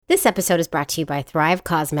This episode is brought to you by Thrive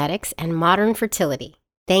Cosmetics and Modern Fertility.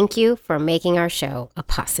 Thank you for making our show a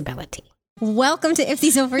possibility. Welcome to If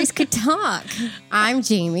These Ovaries Could Talk. I'm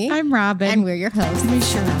Jamie. I'm Robin. And we're your hosts. We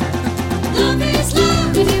sure are. Love is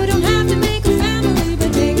love, and you don't have to make a family by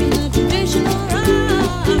taking a traditional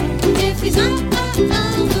ride. If these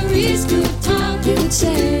ovaries could talk, you would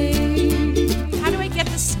say. How do I get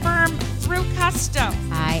the sperm through custom?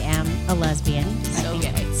 I am a lesbian. So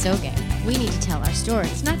gay. So gay. We need to tell our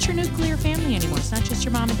stories. It's not your nuclear family anymore. It's not just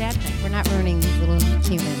your mom and dad thing. We're not ruining these little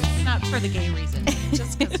humans. Not for the gay reason.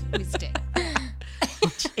 Just because we stay.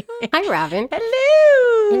 Hi, Robin.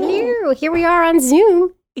 Hello. Hello. Here we are on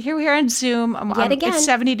Zoom. Here we are on Zoom. Yet again. It's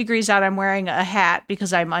 70 degrees out. I'm wearing a hat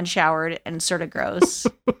because I'm unshowered and sort of gross.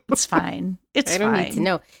 It's fine. It's fine. I don't need to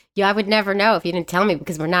know. Yeah, I would never know if you didn't tell me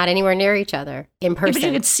because we're not anywhere near each other in Yeah, person. but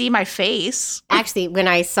you could see my face. Actually, when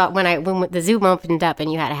the Zoom opened up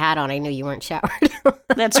and you had a hat on, I knew you weren't showered.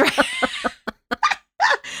 That's right.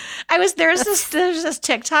 There's this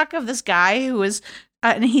TikTok of this guy who was,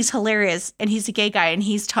 and he's hilarious, and he's a gay guy, and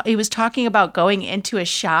he was talking about going into a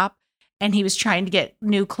shop, and he was trying to get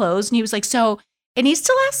new clothes, and he was like, and he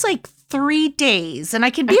still has like 3 days, and I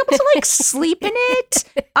can be able to like sleep in it,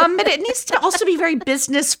 but it needs to also be very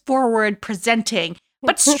business forward presenting,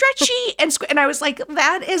 but stretchy and I was like,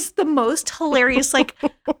 that is the most hilarious, like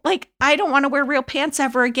I don't want to wear real pants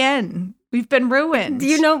ever again. We've been ruined. Do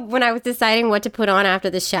you know, when I was deciding what to put on after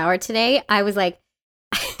the shower today, I was like,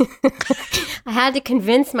 I had to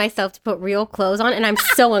convince myself to put real clothes on, and I'm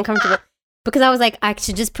so uncomfortable because I was like, I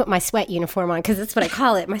should just put my sweat uniform on because that's what I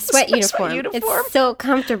call it, my sweat uniform. It's so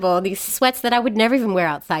comfortable. These sweats that I would never even wear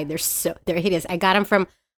outside, they're hideous. I got them from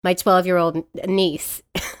my 12-year-old niece.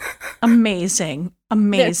 Amazing.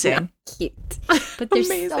 They're so cute, but they're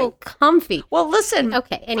so comfy. Well, listen.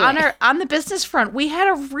 Okay. Anyway, on the business front, we had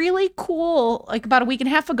a really cool, like about a week and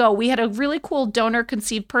a half ago, we had a really cool donor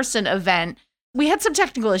conceived person event. We had some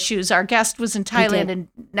technical issues. Our guest was in Thailand and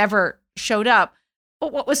never showed up.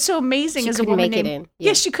 But what was so amazing is a woman named,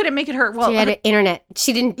 she couldn't make it. Well, she had an internet.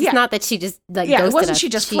 She didn't. It's not that she just ghosted it wasn't. us. She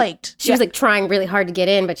just flaked. She was like trying really hard to get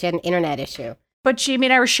in, but she had an internet issue. But Jamie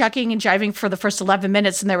and I were shucking and jiving for the first 11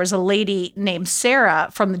 minutes, and there was a lady named Sarah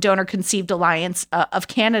from the Donor Conceived Alliance of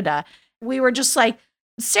Canada. We were just like,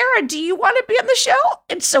 Sarah, do you want to be on the show?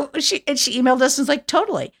 And so she emailed us and was like,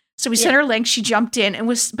 totally. So we sent her a link. She jumped in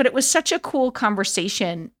but it was such a cool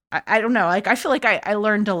conversation. I don't know. Like, I feel like I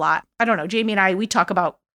learned a lot. I don't know. Jamie and I, we talk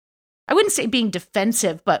about, I wouldn't say being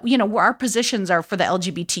defensive, but, our positions are for the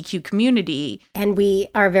LGBTQ community. And we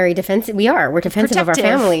are very defensive. We're defensive of our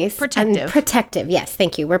families. Protective. Yes,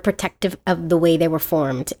 thank you. We're protective of the way they were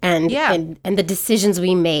formed and the decisions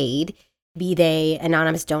we made, be they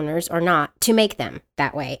anonymous donors or not, to make them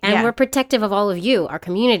that way. And we're protective of all of you, our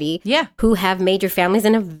community, who have made your families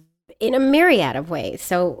in a myriad of ways.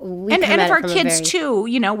 So we and of our kids too,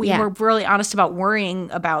 we were really honest about worrying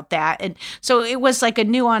about that. And so it was like a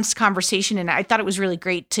nuanced conversation. And I thought it was really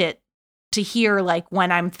great to hear, like,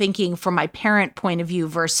 when I'm thinking from my parent point of view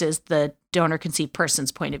versus the donor conceived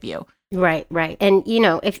person's point of view. Right. And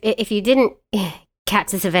if you didn't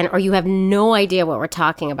catch this event or you have no idea what we're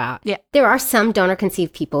talking about, there are some donor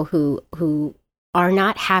conceived people who are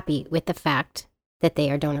not happy with the fact that they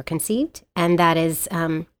are donor conceived. And that is,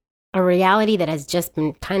 a reality that has just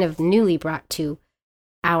been kind of newly brought to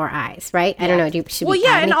our eyes, right? I don't know. Should we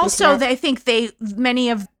add and anything also to that? I think many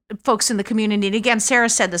of folks in the community, and again, Sarah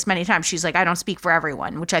said this many times, she's like, I don't speak for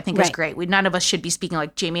everyone, which I think is great. None of us should be speaking,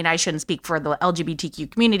 like Jamie and I shouldn't speak for the LGBTQ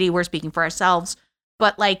community. We're speaking for ourselves.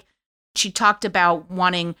 But like, she talked about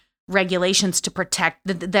wanting regulations to protect,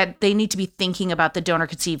 that they need to be thinking about the donor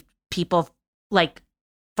conceived people, like,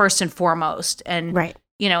 first and foremost. And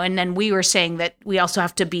and then we were saying that we also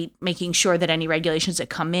have to be making sure that any regulations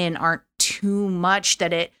that come in aren't too much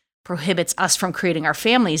that it prohibits us from creating our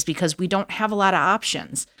families, because we don't have a lot of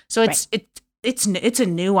options. So it's a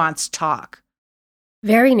nuanced talk.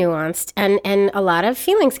 Very nuanced, and a lot of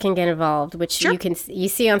feelings can get involved, which you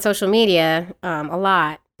see on social media a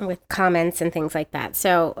lot with comments and things like that.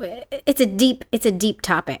 So it's a deep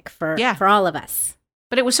topic for all of us.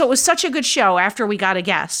 But it was such a good show after we got a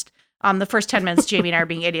guest. The first 10 minutes, Jamie and I are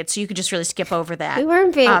being idiots, so you could just really skip over that. We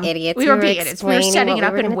weren't being idiots. We were being idiots. We were setting it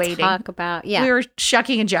up and waiting. Talk about, We were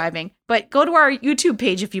shucking and jiving. But go to our YouTube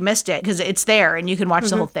page if you missed it, because it's there and you can watch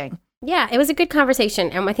the whole thing. Yeah, it was a good conversation,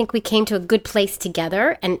 and I think we came to a good place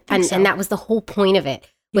together, and that was the whole point of it,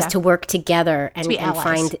 was to work together and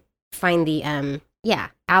find the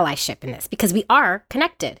allyship in this, because we are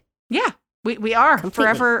connected. Yeah, we are.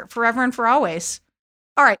 Completely. Forever and for always.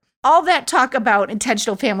 All right. all that talk about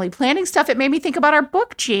intentional family planning stuff, it made me think about our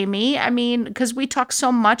book, Jamie. I mean, because we talk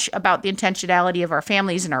so much about the intentionality of our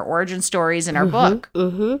families and our origin stories in our book.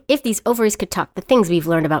 If these ovaries could talk, the things we've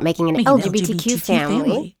learned about making an LGBTQ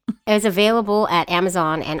family is available at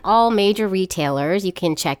Amazon and all major retailers. You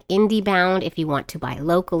can check IndieBound if you want to buy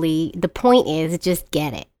locally. The point is, just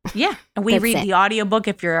get it. Yeah. And we That's read it. the audiobook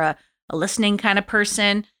if you're a listening kind of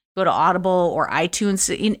person. Go to Audible or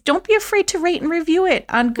iTunes. Don't be afraid to rate and review it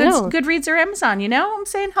on Goodreads or Amazon. You know, I'm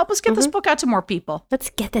saying help us get this book out to more people. Let's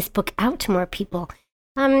get this book out to more people.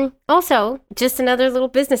 Also, just another little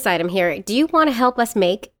business item here. Do you want to help us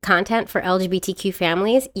make content for LGBTQ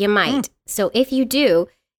families? You might. So if you do,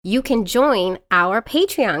 you can join our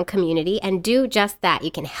Patreon community and do just that.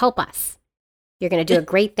 You can help us. You're going to do a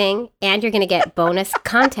great thing, and you're going to get bonus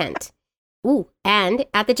content. Ooh, and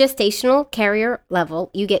at the gestational carrier level,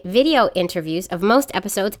 you get video interviews of most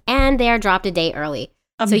episodes, and they are dropped a day early.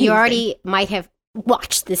 Amazing. So you already might have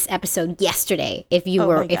watched this episode yesterday if you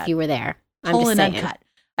were there. I'm Whole just and saying. uncut.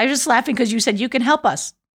 I was just laughing because you said you can help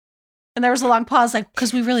us. And there was a long pause, like,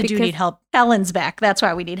 because we really do need help. Helen's back. That's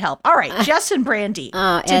why we need help. All right, Jess and Brandy.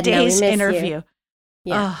 Edna, today's we miss interview. you.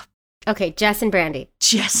 Yeah. Okay, Jess and Brandy.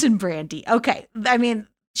 Jess and Brandy. Okay. I mean,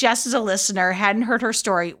 Jess is a listener, hadn't heard her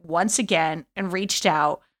story once again and reached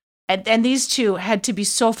out. And these two had to be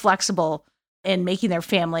so flexible in making their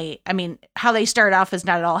family. I mean, how they started off is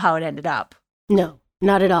not at all how it ended up. No,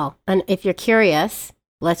 not at all. And if you're curious,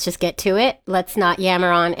 let's just get to it. Let's not yammer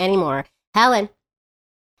on anymore. Helen.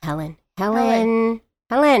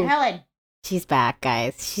 She's back,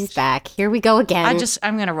 guys. She's back. Here we go again.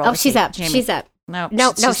 I'm going to roll. Oh, she's up. Jamie. She's up. No,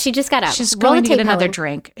 she just got up. She's Roll going the to get tape, another Helen.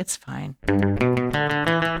 drink. It's fine.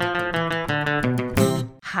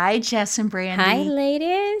 Hi, Jess and Brandy. Hi,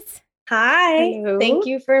 ladies. Hi. Hello. Thank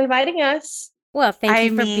you for inviting us. Well,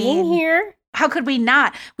 thank you for being here. How could we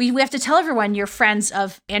not? We have to tell everyone you're friends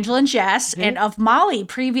of Angela and Jess and of Molly,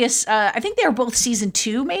 previous, I think they were both season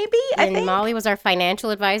 2, maybe? I And think. Molly was our financial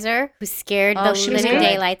advisor who scared Oh, the she was living good.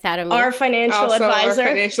 daylights out of me. Our financial Also, our advisor.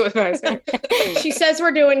 financial advisor. She says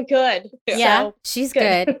we're doing good. yeah, So, she's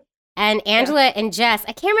good. good. And Angela and Jess,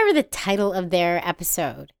 I can't remember the title of their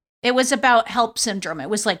episode. It was about HELP syndrome. It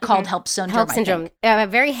was like called HELP syndrome. HELP I think. syndrome. A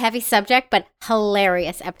very heavy subject, but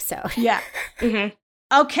hilarious episode. Yeah. Mhm.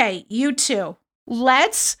 Okay, you two.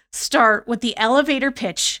 Let's start with the elevator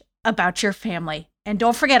pitch about your family. And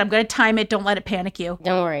don't forget, I'm going to time it. Don't let it panic you.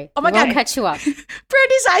 Don't worry. Oh my We won't God. cut you off.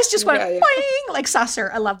 Brandy's eyes just went Yeah. boing, like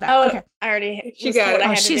saucer. I love that. Oh, Okay. I already She was got told it. I Oh,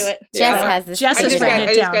 had to she's- do it. Jess Yeah. has this. Jess I has just, written got, it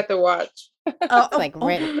I just down. got the watch. like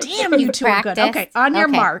written. Damn, you two are good. Practice. Okay, on your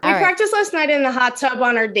Okay. mark. We All right. practiced last night in the hot tub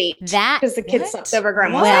on our date. That. Because the kids What? slept over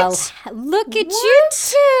grandma's. Well, look at you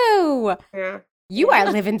two. Yeah, You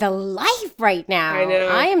are living the life right now. I know.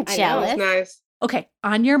 I am I know. jealous. it's nice. Okay,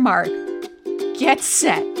 on your mark. Get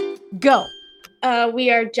set. Go. We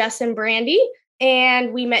are Jess and Brandy,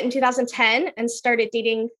 and we met in 2010 and started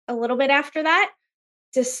dating a little bit after that.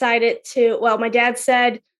 Decided to, well, my dad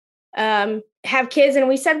said, have kids, and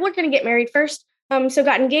we said, we're going to get married first. So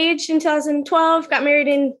got engaged in 2012, got married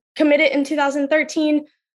and committed in 2013,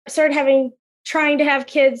 started trying to have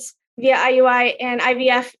kids via IUI and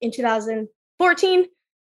IVF in 2014.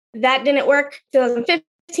 That didn't work.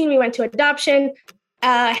 2015, we went to adoption.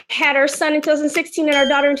 Had our son in 2016 and our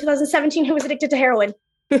daughter in 2017 who was addicted to heroin.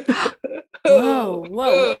 Whoa,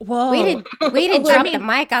 whoa. Whoa. Way to I drop mean- the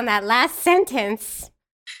mic on that last sentence.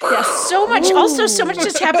 Yeah. So much, also so much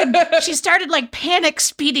just happened. She started like panic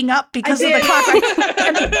speeding up because of the did. clock.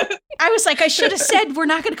 And I was like, I should have said, we're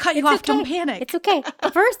not going to cut you It's off. Don't okay. panic. It's okay.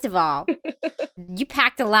 First of all, you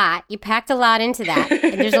packed a lot. You packed a lot into that.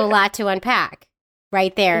 And there's a lot to unpack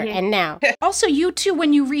right there Mhm. and now. Also, you two,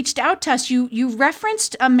 when you reached out to us, you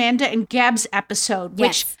referenced Amanda and Gab's episode,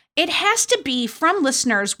 which Yes. it has to be, from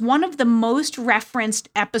listeners, one of the most referenced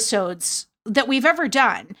episodes that we've ever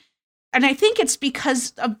done. And I think it's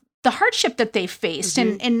because of the hardship that they faced.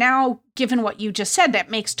 And now, given what you just said, that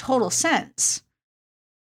makes total sense.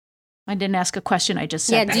 I didn't ask a question. I just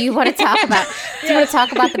said Yeah, that. do you want to talk about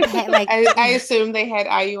the like I assume they had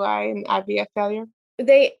IUI and IVF failure.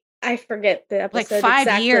 I forget the like episode 5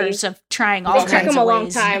 exactly. years of trying all It took kinds them of a long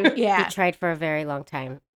ways. time. you Yeah. tried for a very long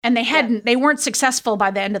time? And they weren't successful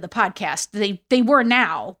by the end of the podcast. They were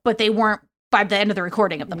now, but they weren't by the end of the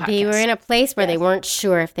recording of the podcast. They were in a place where they Yes. weren't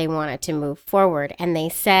sure if they wanted to move forward. And they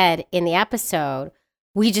said in the episode,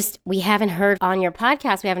 we haven't heard on your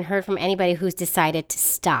podcast, we haven't heard from anybody who's decided to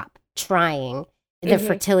stop trying the Mhm.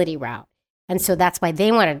 fertility route. And so that's why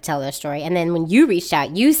they wanted to tell their story. And then when you reached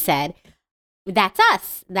out, you said, that's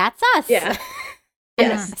us. That's us. Yeah. And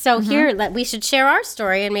Yes. So Mhm. here, we should share our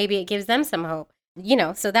story and maybe it gives them some hope.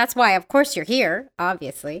 so that's why, of course, you're here,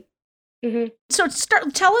 obviously. So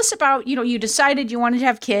tell us about, you decided you wanted to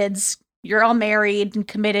have kids. You're all married and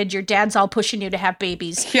committed. Your dad's all pushing you to have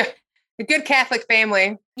babies. Yeah. A good Catholic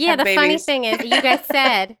family. Yeah, have the funny babies. thing is, you guys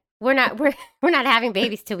said we're not having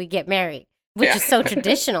babies till we get married, which Yeah. is so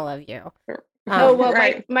traditional of you. Oh, well,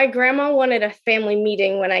 right. my grandma wanted a family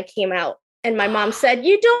meeting when I came out. And my mom said,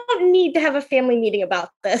 you don't need to have a family meeting about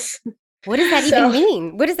this. What does that So- even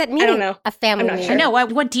mean? What does that mean? don't know. A family I'm not meeting. I know.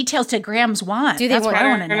 What details do Grams want? Do they That's want- what I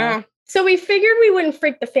I want to don't know. know. So we figured we wouldn't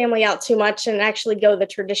freak the family out too much and actually go the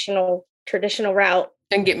traditional route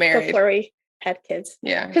And get married. before we had kids.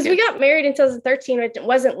 Yeah. Because we got married in 2013, it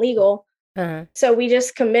wasn't legal. Uh-huh. So we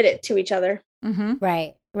just committed to each other. Mm-hmm.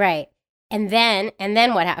 Right. And then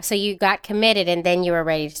what happened? So you got committed, and then you were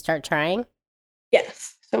ready to start trying.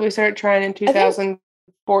 Yes. So we started trying in think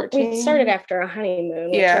 2014. We started after a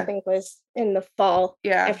honeymoon, which Yeah. I think was in the fall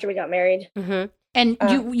Yeah. after we got married. Mm-hmm. And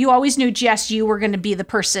Uh. you always knew, Jess, you were going to be the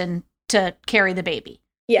person to carry the baby.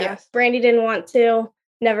 Yeah. Yes. Brandy didn't want to,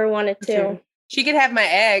 never wanted to. Too. She could have my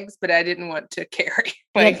eggs, but I didn't want to carry.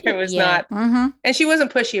 Like it was Yeah. not, Mm-hmm. and she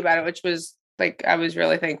wasn't pushy about it, which was like I was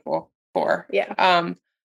really thankful for. Yeah.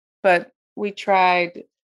 But we tried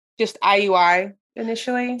just IUI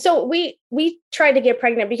initially. So we tried to get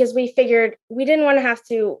pregnant because we figured we didn't want to have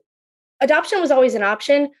to. Adoption was always an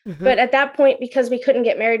option, Mm-hmm. but at that point, because we couldn't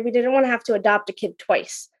get married, we didn't want to have to adopt a kid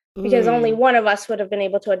twice because Mm. only one of us would have been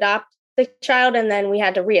able to adopt the child, and then we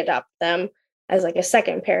had to readopt them as like a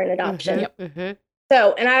second parent adoption. Mhm, mhm.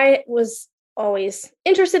 So, and I was always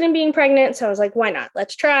interested in being pregnant, so I was like, why not?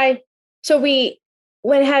 Let's try. So we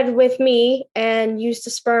went ahead with me and used a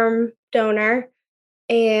sperm donor,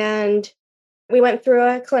 and we went through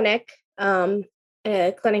a clinic, a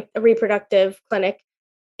reproductive clinic,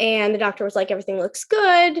 and the doctor was like, everything looks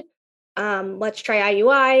good. Let's try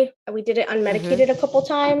IUI. We did it unmedicated a couple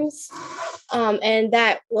times, and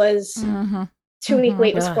that was Mm-hmm. 2-week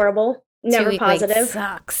wait was Ugh. horrible. Never 2-week wait positive.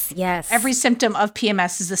 sucks. Yes. Every symptom of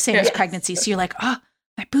PMS is the same as Yes. pregnancy. So you're like, oh,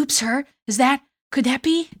 my boobs hurt. Could that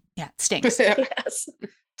be? Yeah, it stinks. Yes.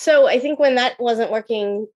 So I think when that wasn't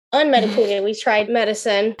working unmedicated, we tried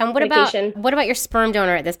medicine. And medication. what about your sperm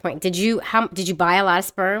donor at this point? Did you buy a lot of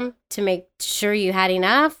sperm to make sure you had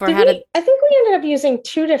enough, or I think we ended up using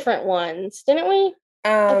 2 different ones, didn't we?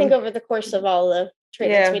 I think Um, over the course of all the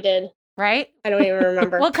treatments yeah. we did. Right? I don't even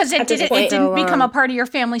remember. Well, because At this point. didn't So become a long. part of your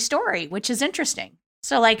family story, which is interesting.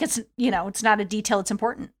 So like it's not a detail, it's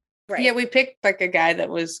important. right. yeah, we picked like a guy that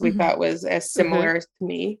we Mhm. thought was as similar to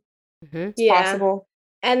me Mhm. as Yeah. possible.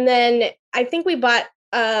 And then I think we bought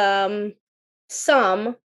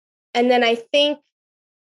some, and then I think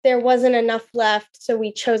there wasn't enough left, so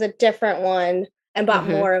we chose a different one and bought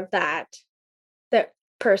Mhm. more of that. The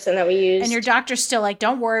person that we used. And your doctor's still like,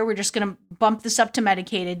 don't worry, we're just gonna bump this up to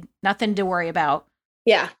medicated. Nothing to worry about.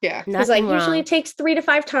 yeah. Yeah. Because like Nothing usually wrong. it takes 3 to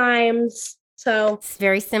 5 times. So It's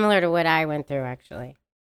very similar to what I went through, actually.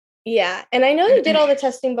 yeah. And I know they did all the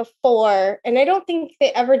testing before, and I don't think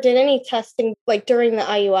they ever did any testing like during the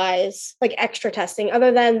IUIs, like extra testing,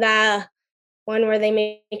 other than the one where they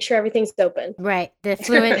make sure everything's open. Right. The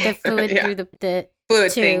fluid Yeah. through the.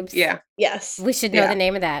 Fluid thing. Tubes. Yeah. Yes. We should know Yeah. the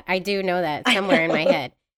name of that. I do know that I somewhere in my know.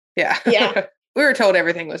 head. Yeah. Yeah. We were told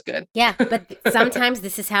everything was good. Yeah, but sometimes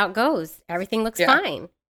this is how it goes. Everything looks Yeah. fine.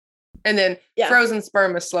 And then Yeah. frozen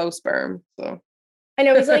sperm is slow sperm. So I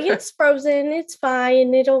know he's like, it's frozen, it's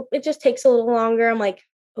fine. It just takes a little longer. I'm like,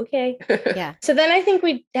 okay. Yeah. So then I think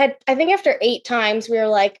after 8 times we were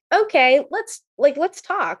like, okay, let's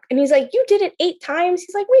talk. And he's like, you did it 8 times.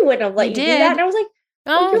 He's like, we wouldn't have let We you do did. that. And I was like,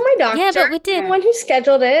 oh, you're my doctor. yeah, but we You're did. the one who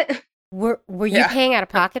scheduled it. Were you Yeah. paying out of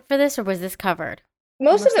pocket for this, or was this covered?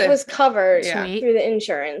 Most of Mostly- it was covered Yeah. Sweet. through the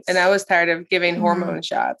insurance. and I was tired of giving Mhm. hormone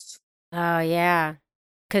shots. Oh yeah,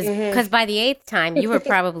 because Mhm. by the 8th time you were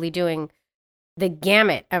probably doing the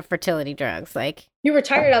gamut of fertility drugs. Like You were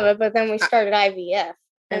tired of it, but then we started IVF.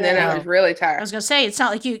 And then I was really I tired. was gonna say, it's not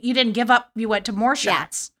like you didn't give up, you went to more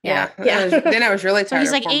shots. Yeah. Yeah. Then I was really tired. So he's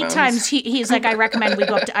of like 8 hormones. times. He's like, I recommend we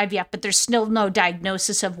go up to IVF, but there's still no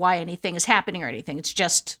diagnosis of why anything is happening or anything. It's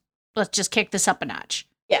just let's just kick this up a notch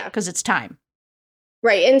Yeah. because it's time.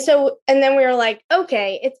 Right. And then we were like,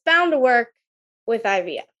 okay, it's bound to work with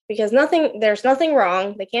IVF because there's nothing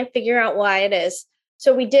wrong. They can't figure out why it is.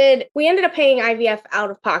 So we ended up paying IVF out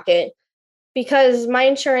of pocket because my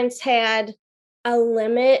insurance had a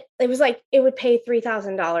limit. It was like, it would pay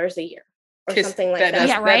 $3,000 a year or 'Cause something like that. does-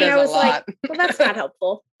 Yeah, right? That And I is was a lot. like, well, that's not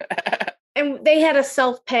helpful. And they had a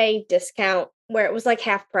self-pay discount where it was like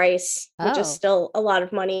half price, which Oh. is still a lot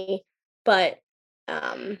of money. But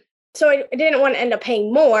so I didn't want to end up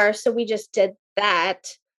paying more, so we just did that.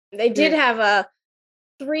 They did Yeah. have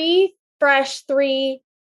 3 fresh, 3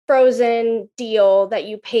 frozen deal that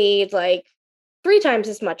you paid like 3 times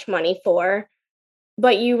as much money for,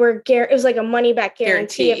 but you were it was like a money back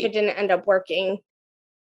guarantee if it didn't end up working.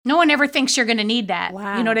 No one ever thinks you're going to need that.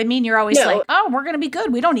 Wow. You know what I mean? You're always No. like, oh, we're going to be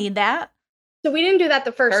good. We don't need that. So we didn't do that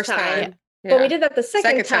the first time, but we did that the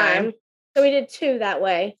second time. So we did 2 that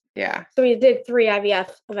way. Yeah. So we did 3 IVF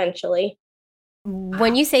eventually.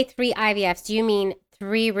 When you say 3 IVFs, do you mean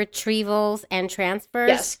 3 retrievals and transfers?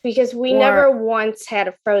 Yes, because we Or- never once had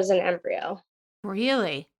a frozen embryo.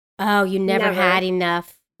 Really? Oh, you never Never. had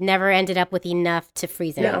enough. Never ended up with enough to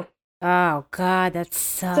freeze it. No. Oh God, that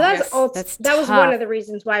sucks. So that's all. That's That was one tough. of the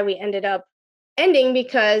reasons why we ended up ending,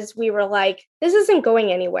 because we were like, this isn't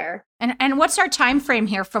going anywhere. And what's our time frame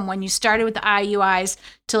here from when you started with the IUIs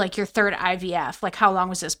to like your 3rd IVF? Like how long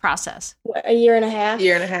was this process? What, a year and a half?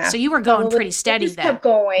 Year and a half. So you were going Well, pretty it steady just then. kept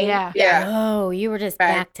going. Yeah. Yeah. Oh, you were just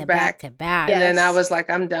back to back to back. Yeah. And then I Yes. was like,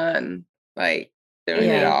 I'm done. Like doing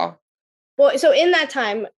it Yeah. all. Well, so in that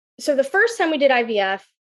time, so the first time we did IVF,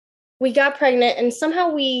 we got pregnant, and somehow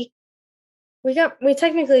we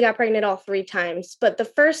technically got pregnant all 3 times, but the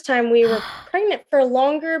first time we were pregnant for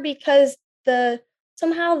longer because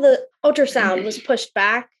somehow the ultrasound was pushed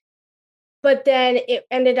back. But then it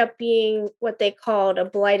ended up being what they called a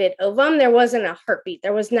blighted ovum. There wasn't a heartbeat.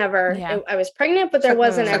 There was never. Yeah. I was pregnant, but there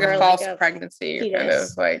wasn't It's like ever a false like a. pregnancy, kind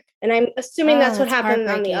fetus. of like. And I'm assuming Oh, that's what that's happened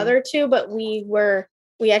on the heartbreaking. other 2, but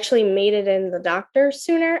we actually made it in the doctor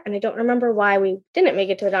sooner, and I don't remember why we didn't make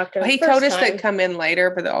it to the doctor. Well, the he first told us time. they'd come in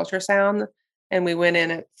later for the ultrasound, and we went in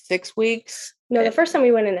at 6 weeks, No, the first time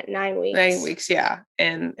we went in at 9 weeks. 9 weeks, yeah,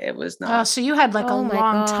 and it was Oh, not. so you had like a Oh my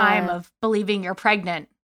long time God. of believing you're pregnant,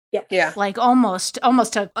 Yeah, like almost a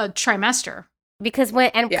trimester. Because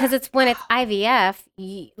because it's when it's IVF,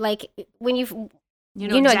 like when you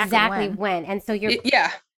know exactly when. And so you're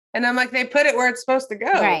yeah. And I'm like, they put it where it's supposed to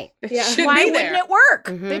go. Right. It Yeah. should Why be wouldn't there. it work?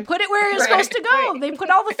 Mhm. They put it where it's Right. supposed to go. Right. They put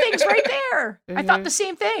all the things right there. I thought Mhm. the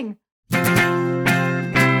same thing.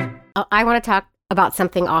 Oh, I want to talk about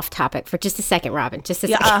something off topic for just a second, Robin. Just a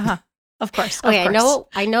Yeah, second. of course. Okay, of course.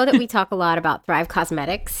 I know that we talk a lot about Thrive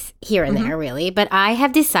Cosmetics here and Mhm. there, really, but I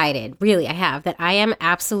have decided, really, I have, that I am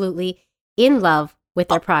absolutely in love with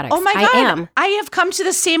their products. Oh my God. I am. I have come to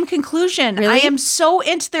the same conclusion. I Really? am so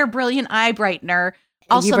into their Brilliant Eye Brightener.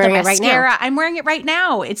 Also, You the wearing it right now? mascara. I'm wearing it right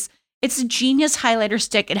now. It's a genius highlighter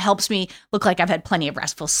stick. It helps me look like I've had plenty of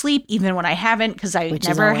restful sleep, even when I haven't, because I Which is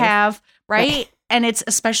never always- have, right? And it's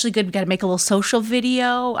especially good. We got to make a little social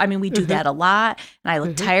video. I mean, we do Mhm. that a lot. And I look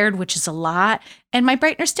Mhm. tired, which is a lot. And my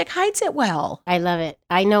brightener stick hides it well. I love it.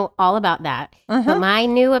 I know all about that. Uh-huh. But my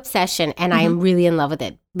new obsession, and I Mm-hmm. am really in love with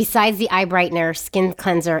it, besides the eye brightener, skin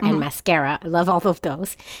cleanser, Mhm. and mascara, I love all of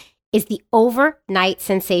those, is the overnight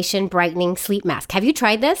sensation brightening sleep mask. Have you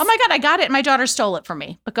tried this? Oh my God, I got it. My daughter stole it from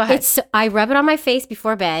me. But go ahead. I rub it on my face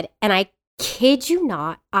before bed, and I kid you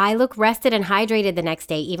not, I look rested and hydrated the next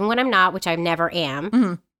day, even when I'm not, which I never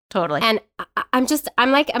am. Totally. And I'm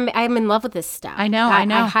in love with this stuff. I know. I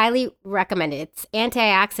highly recommend it. It's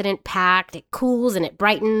antioxidant packed. It cools and it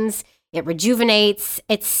brightens. It rejuvenates.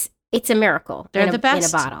 It's a miracle. They're in the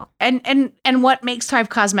best. in a bottle. And what makes Thrive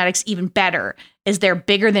Cosmetics even better is they're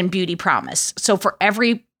bigger than beauty promise. So for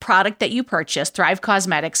every product that you purchase, Thrive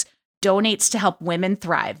Cosmetics donates to help women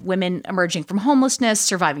thrive, women emerging from homelessness,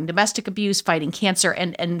 surviving domestic abuse, fighting cancer,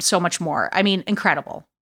 and so much more. I mean, incredible.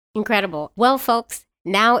 Incredible. Well, folks,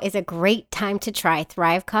 now is a great time to try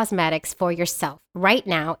Thrive Cosmetics for yourself. Right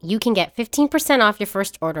now, you can get 15% off your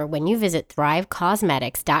first order when you visit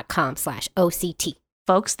thrivecosmetics.com/OCT.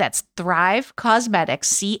 Folks, that's Thrive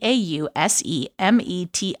Cosmetics,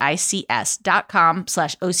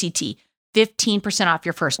 CAUSEMETICS.com/OCT. 15% off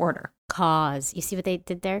your first order. Cause. You see what they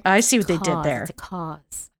did there? I see what they did Cause. there. It's a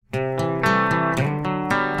cause.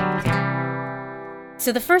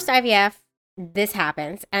 So the first IVF, this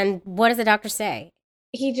happens. And what does the doctor say?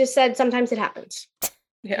 He just said sometimes it happens.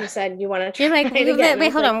 Yeah. He said you want to try You're like, it wait, again. I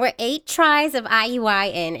was hold like, on. We're 8 tries of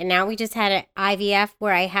IUI in, and now we just had an IVF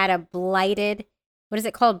where I had a blighted, what is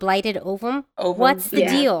it called? Blighted ovum? Ovum. What's the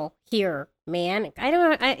Yeah. deal here, man? I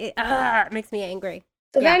don't, it makes me angry.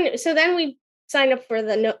 So then we signed up for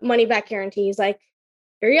the money back guarantee. He's like,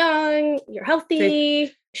 you're young, you're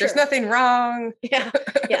healthy. There's sure." nothing wrong. Yeah.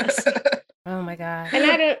 Yes. Oh my God.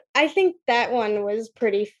 And I think that one was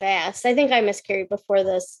pretty fast. I think I miscarried before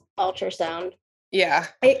this ultrasound. Yeah.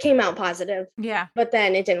 It came out positive, Yeah. but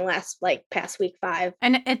then it didn't last like past week 5.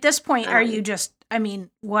 And at this point, are you Um, just, I mean,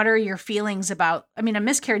 what are your feelings about, I mean, a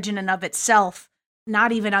miscarriage in and of itself,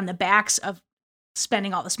 not even on the backs of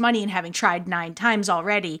spending all this money and having tried 9 times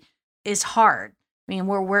already, is hard. I mean,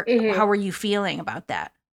 Mhm. how are you feeling about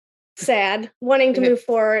that? sad, wanting to Yeah. move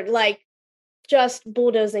forward, like just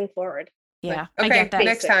bulldozing forward. Yeah, Like, I okay, get that.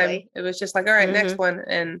 next time Basically. it was just like, all right, next one,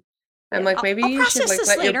 and I'm Yeah. like, maybe I'll you should process like this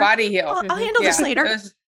let later. your body heal. I'll handle this Yeah, later.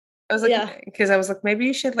 I was like, Yeah. because I was like, maybe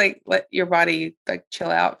you should like let your body like chill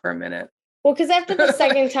out for a minute. Well, because after the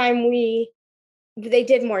second time they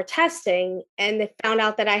did more testing and they found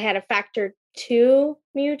out that I had a factor 2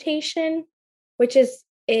 mutation, which is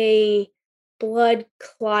a blood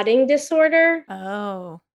clotting disorder.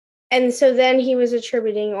 Oh. And so then he was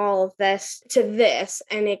attributing all of this to this,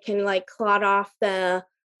 and it can like clot off the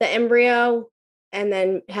embryo and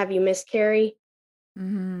then have you miscarry.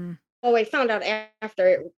 Mm-hmm. Oh, I found out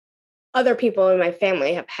after other people in my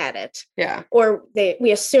family have had it, Yeah. or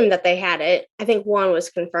we assumed that they had it. I think one was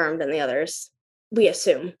confirmed, and the others we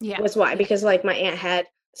assume was why, because like my aunt had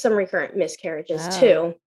some recurrent miscarriages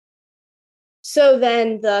too. So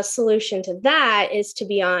then the solution to that is to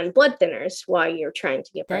be on blood thinners while you're trying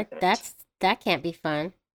to get pregnant. That can't be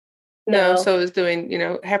fun. No, so it was doing,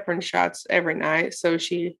 heparin shots every night. So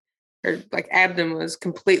her like abdomen was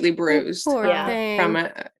completely bruised Poor Yeah. thing. from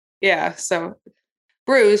it. Yeah. So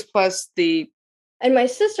bruised plus And my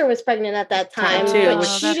sister was pregnant at that time, Time too, but which-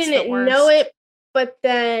 she that's the didn't worst. know it. But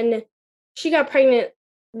then she got pregnant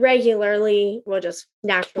regularly, well, just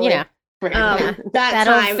naturally. Yeah. That That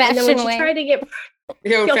time, and then when old-fashioned she way. tried to get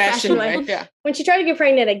the old fashioned old-fashioned way. way. Yeah. when she tried to get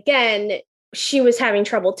pregnant again, she was having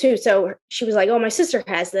trouble too. So she was like, "Oh, my sister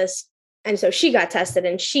has this," and so she got tested,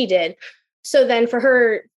 and she did. So then, for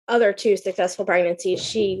her other 2 successful pregnancies,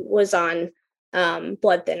 she was on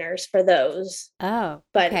blood thinners for those. Oh,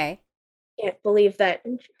 But- okay. Can't believe that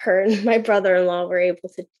her and my brother-in-law were able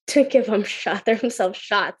to give themselves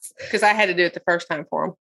shots. Because I had to do it the first time for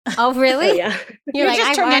him. Oh, really? Oh, yeah. You like, just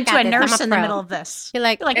I turned into got a this. I'm nurse in the pro. middle of this. You're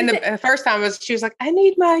like, You're like, And the first time she was like, I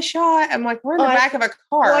need my shot. I'm like, we're in the Oh, back of a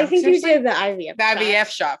car. Well, I think Seriously? you did the IVF. the IVF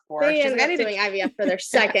shot for her. They She's ended like, up I need doing a IVF for their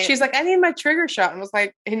second. She's like, I need my trigger shot. And I was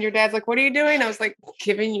like, and your dad's like, what are you doing? I was like,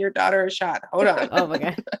 giving your daughter a shot. Hold on. oh my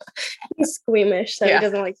god. He's squeamish, so Yeah. he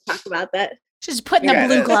doesn't like to talk about that. she's putting You the got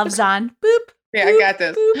blue it. gloves on. Boop. Yeah, I got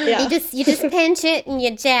this. Boop. Yeah. You just pinch it and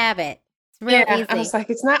you jab it. It's real Yeah, easy. I was like,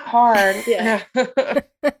 it's not hard. Yeah.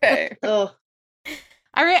 Okay. Oh,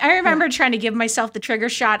 I remember trying to give myself the trigger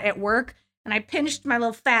shot at work, and I pinched my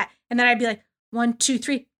little fat, and then I'd be like, 1, 2,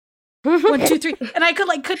 3, 1, 2, 3, and I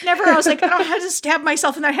could never. I was like, I don't know how to stab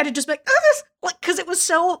myself, and I had to just be like, because it was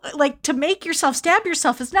so like to make yourself stab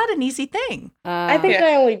yourself is not an easy thing. I think Yeah.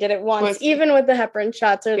 I only did it once, Was- even with the heparin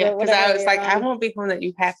shots or Yeah, the because whatever. I was they like, were I on. won't be home that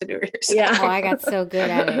you have to do it yourself. Yeah. Oh, I got so good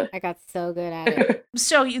at it. I got so good at it.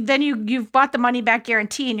 So then you've bought the money back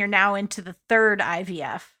guarantee, and you're now into the third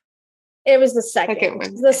IVF. It was the second. Second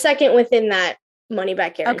one. The second within that money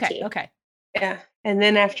back guarantee. Okay. Yeah. And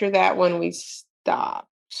then after that one, we stopped.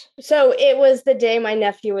 So it was the day my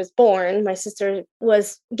nephew was born. My sister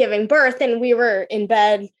was giving birth, and we were in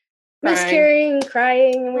bed, Crying. miscarrying,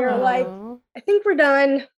 crying, and we were like, Aw. I think we're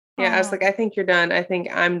done. Yeah, I was Aw. like, I think you're done. I think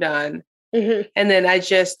I'm done. Mhm, And then I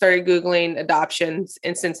just started Googling adoptions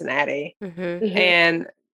in Cincinnati. Mhm. mhm. And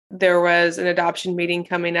there was an adoption meeting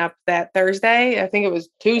coming up that Thursday. I think it was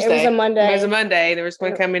Tuesday. It was a Monday. It was a Monday. There was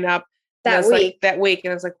one coming up and I that was like, week. that week.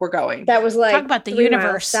 And I was like, we're going. That was like Talk about the 3 miles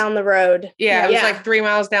universe. down the road. Yeah, it was Yeah. like 3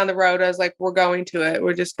 miles down the road. I was like, we're going to it.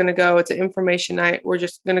 We're just going to go. It's an information night. We're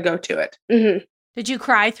just going to go to it. Mhm. Did you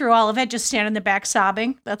cry through all of it? Just stand in the back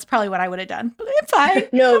sobbing? That's probably what I would have done. But I'm fine.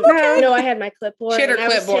 No, Okay. no, I had my clipboard. She had her and I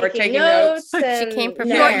was clipboard, taking notes. She and- came no.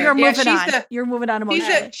 prepared. You're Yeah, moving she's on. the- You're moving on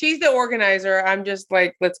emotionally. She's the organizer. I'm just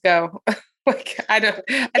like, let's go. Like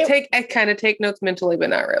I kind of take notes mentally, but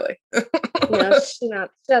not really. No, she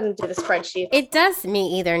doesn't do the spreadsheet. It does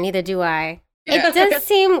me either. Neither do I. Yeah. It does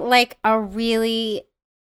seem like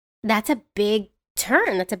that's a big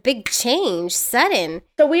turn. That's a big change. Sudden.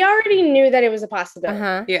 So we already knew that it was a possibility.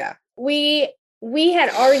 Uh-huh. Yeah. We had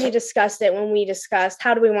already discussed it when we discussed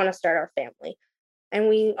how do we want to start our family. And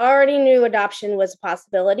we already knew adoption was a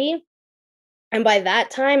possibility. And by that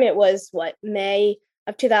time it was May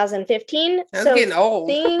of 2015. I was So getting old.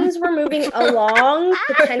 things were moving along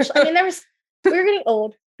potentially. I mean, we were getting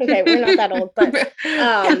old. Okay, we're not that old, but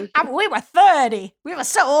We were 30. We were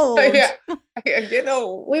so old. yeah, I'm getting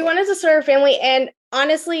old. we wanted to start a family. And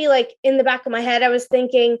honestly, like in the back of my head, I was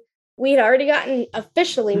thinking we'd already gotten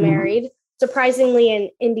officially married, surprisingly in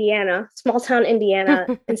Indiana, small town Indiana,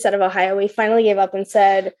 instead of Ohio. We finally gave up and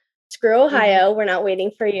said, screw Ohio. We're not waiting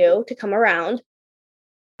for you to come around.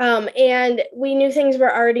 And we knew things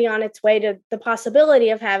were already on its way to the possibility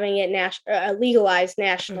of having it legalized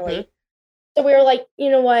nationally. So we were like, you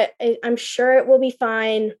know what? I'm sure it will be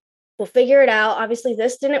fine. We'll figure it out. Obviously,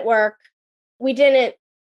 this didn't work. Brandy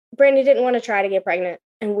didn't want to try to get pregnant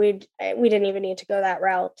and we didn't even need to go that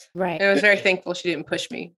route. Right. And I was very thankful she didn't push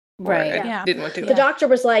me. or Right. I Yeah. didn't want to. The doctor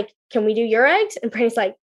was like, "Can we do your eggs?" And Brandy's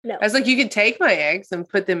like, "No." I was like, you can take my eggs and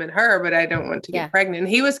put them in her, but I don't want to Yeah. get pregnant. And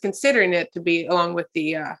he was considering it to be along with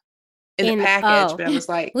the in the package, but I was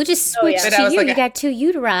like, We'll just Oh, switch yeah. But I to was you. like, You got 2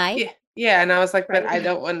 uteri. yeah, yeah. And I was like, but Right. I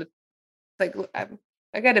don't want to. Like,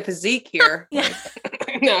 I got a physique here. Yeah.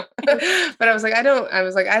 No, but I was like, I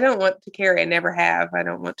don't want to carry. I never have. I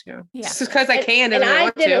don't want to. Yeah. Just because I can and and I I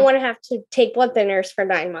want didn't to. want to have to take blood thinners for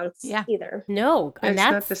 9 months Yeah. either. No, and It's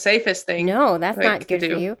not that's the safest thing. no, that's like, not to good for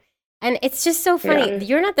do. you. And it's just so funny. Yeah.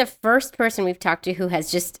 You're not the first person we've talked to who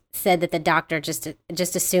has just said that the doctor just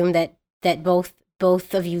assumed that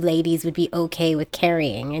both of you ladies would be okay with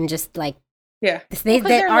carrying, and just like Yeah. they, 'cause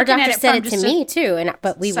they're our looking at doctor it said from it to just a me too, and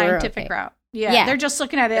but we were scientific okay. route. Yeah, Yeah. they're just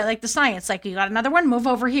looking at it like the science. Like, you got another one, move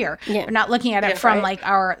over here. Yeah. We're not looking at it Yeah, from right.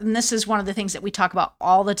 like and this is one of the things that we talk about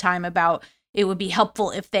all the time about it would be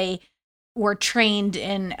helpful if they were trained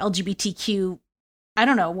in LGBTQ, I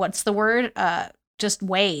don't know, what's the word? Just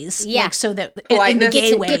ways. Yeah. Like, so that in the Politeness. gay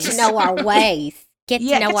Get ways. to know our ways. Get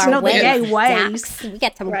Yeah, to know get to our know the ways. gay ways. Dax. We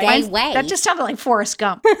got some Right. gay Mine's- ways. That just sounded like Forrest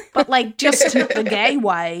Gump, but like just the gay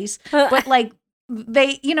ways. But like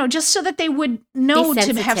they, just so that they would know to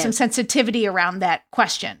have some sensitive. sensitivity around that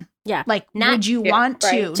question. Yeah. Like, Not- would you Yeah, want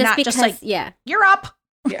right. to? just Not because just like, yeah. you're up.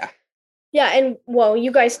 Yeah. Yeah, and well,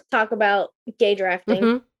 you guys talk about gay drafting.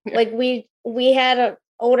 Mhm. Like we had an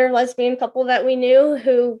older lesbian couple that we knew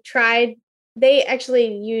who tried. They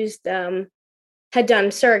actually used had done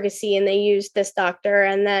surrogacy, and they used this doctor,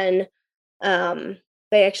 and then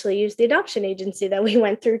they actually used the adoption agency that we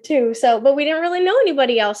went through too. So, but we didn't really know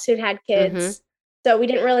anybody else who'd had kids, so we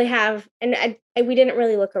didn't really have, and we didn't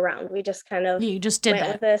really look around. We just kind of You just did went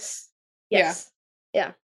that. with this. Yeah. Yes.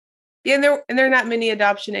 Yeah, and there are not many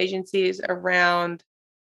adoption agencies around,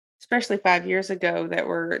 especially 5 years ago, that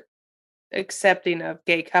were accepting of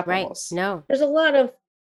gay Right. couples. No. There's a lot of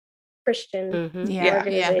Christian Mhm. Yeah.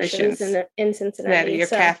 organizations Christians. in Cincinnati. You're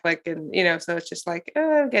so- Catholic, and so it's just like,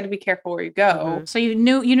 got to be careful where you go. Mhm. So you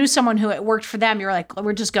knew someone who it worked for them. You're like,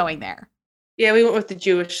 we're just going there. Yeah, we went with the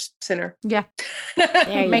Jewish center. Yeah.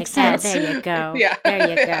 There Makes you go. sense. There you go. Yeah, There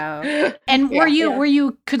you go. And Yeah. were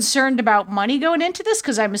you concerned about money going into this?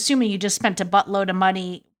 Because I'm assuming you just spent a buttload of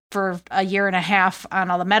money for a year and a half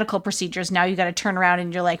on all the medical procedures. Now you got to turn around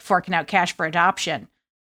and you're like forking out cash for adoption.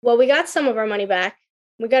 Well, we got some of our money back.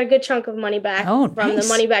 We got a good chunk of money back Oh, from the nice.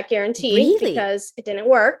 money back guarantee Really? because it didn't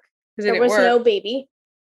work. 'Cause it There didn't was work. no baby.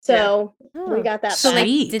 So we Oh. got that So back. like,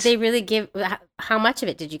 Sweet. did they really give? How much of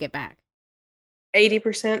it did you get back?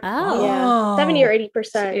 80%. Oh. Yeah. 70 or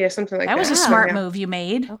 80%. Yeah, something like that. That was a Wow. smart Yeah. move you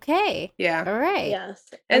made. Okay. Yeah. All right. Yes.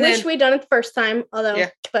 I And wish then- we'd done it the first time, although, Yeah.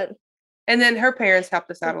 but And then her parents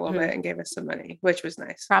helped us out a little Mhm. bit and gave us some money, which was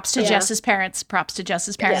nice. Props to Yeah. Jess's parents. Props to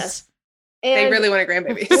Jess's parents. yes. They And really wanted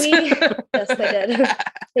grandbabies. yes, they did.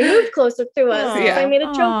 They moved closer to us. Aw. So I made a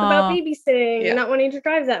joke about Aw. babysitting Yeah. and not wanting to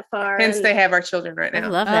drive that far. Hence, and they have our children right I now.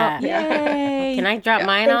 love Oh, that. yay. Can I drop Yeah.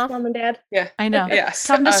 mine thanks, off? Mom and Dad. I know. Yes.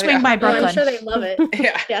 Tell them to Oh, swing yeah. by Oh, Brooklyn. I'm sure they love it.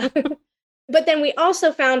 Yeah. Yeah. But then we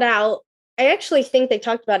also found out, I actually think they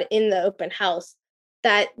talked about it in the open house,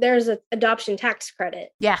 that there's an adoption tax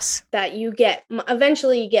credit Yes. that you get,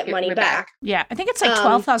 eventually you get Get money money back. Yeah. I think it's like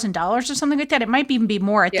Um, $12,000 or something like that. It might even be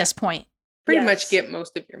more at Yeah. this point. Pretty Yes. much get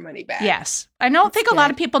most of your money back. Yes. I don't think a lot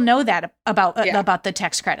good. of people know that about Yeah. about the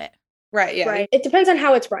tax credit. Right. Yeah. Right. It depends on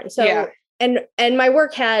how it's run. So, Yeah. and my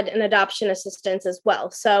work had an adoption assistance as well.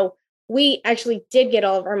 So we actually did get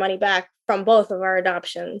all of our money back from both of our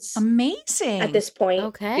adoptions Amazing. at this point.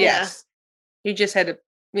 Okay. Yes. You just had to,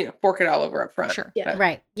 fork it all over up front. Sure. Yeah. But-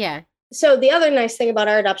 Right. Yeah. So the other nice thing about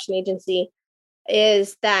our adoption agency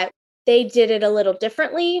is that they did it a little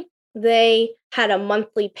differently. They had a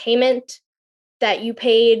monthly payment that you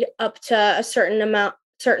paid up to a certain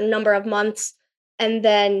number of months, and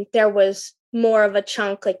then there was more of a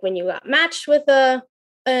chunk, like when you got matched with a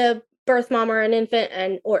birth mom or an infant,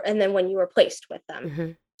 and then when you were placed with them.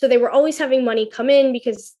 Mhm. So they were always having money come in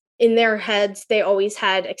because in their heads they always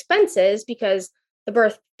had expenses because the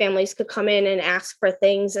birth families could come in and ask for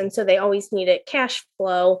things, and so they always needed cash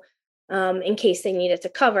flow in case they needed to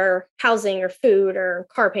cover housing or food or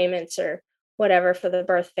car payments or whatever for the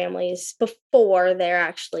birth families before they're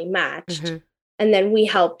actually matched. Mhm. And then we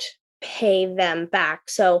helped pay them back.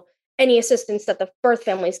 So any assistance that the birth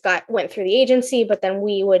families got went through the agency, but then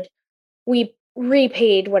we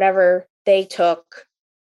repaid whatever they took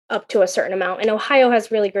up to a certain amount. And Ohio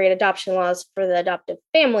has really great adoption laws for the adoptive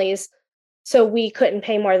families. So we couldn't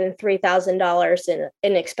pay more than $3,000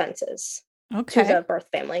 in expenses to Okay. the birth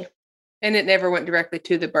family. And it never went directly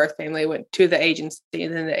to the birth family. It went to the agency,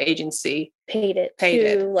 and then the agency paid it Paid to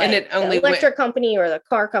it. like And it only the went- electric company or the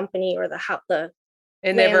car company or the house, the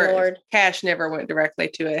and Landlord. cash never went directly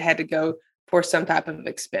to it. It had to go for some type of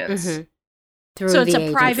expense. Mhm. Through So it's the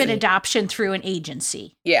a private agency. adoption through an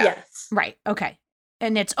agency. Yeah. yes. Right. Okay.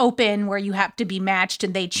 And it's open where you have to be matched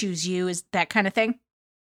and they choose you. Is that kind of thing?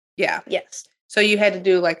 Yeah. Yes. So you had to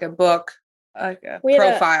do like a book, like a We had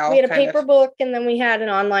profile. we had a kind paper of. book and then we had an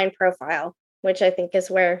online profile, which I think is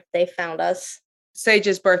where they found us.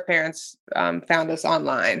 Sage's birth parents found us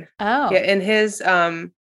online. Oh. Yeah, and his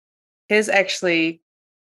actually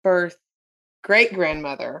birth great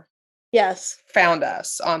grandmother Yes. found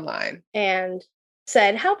us online. And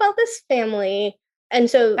said, "How about this family?" And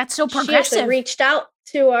so That's so she actually progressive. reached out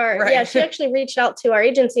to our Right. she actually reached out to our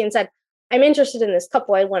agency and said, "I'm interested in this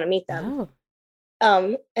couple. I want to meet them."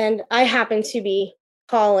 Oh. And I happened to be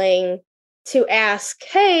calling to ask,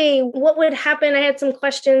 "Hey, what would happen?" I had some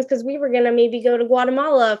questions because we were gonna maybe go to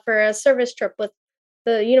Guatemala for a service trip with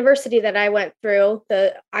the university that I went through.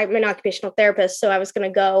 I'm an occupational therapist, so I was gonna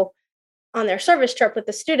go on their service trip with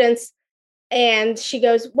the students. And she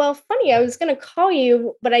goes, "Well, funny, I was going to call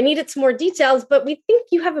you, but I needed some more details, but we think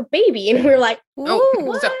you have a baby." And we're like, Oh, Ooh.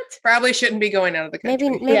 "What?" so probably shouldn't be going out of the country.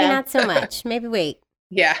 Maybe Yeah. not so much. Maybe wait.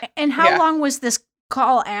 Yeah. And how Yeah. long was this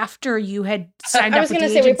call after you had signed I up was with going the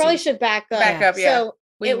to say agency? we probably should back up. Back up, yeah. So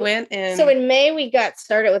We it- went in. so in May we got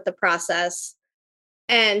started with the process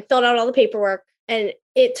and filled out all the paperwork, and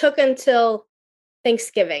it took until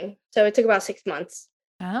Thanksgiving. So it took about 6 months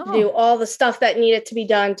to do Oh. all the stuff that needed to be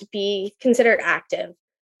done to be considered active.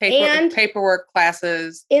 and- paperwork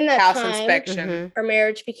classes, In that house time, inspection. Mhm. our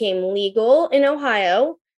marriage became legal in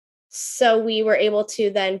Ohio. So we were able to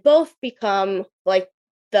then both become like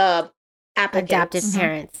the applicants. Adopted Mhm.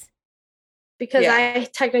 parents. Because Yeah. I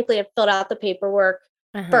technically had filled out the paperwork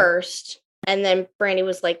Uh-huh. first. And then Brandy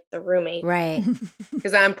was like the roommate. Right.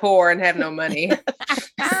 Because I'm poor and have no money.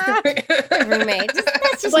 Roommate.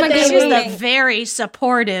 That's just But my then good She's the roommate. very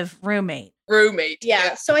supportive roommate. Roommate.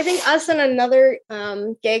 Yeah. So I think us and another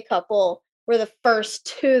gay couple were the first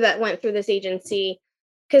two that went through this agency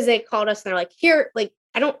because they called us and they're like, "Here, like,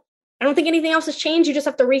 I don't think anything else has changed. You just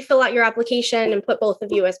have to refill out your application and put both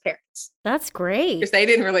of you as parents." That's great. Because they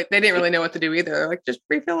didn't really know what to do either. They're like, just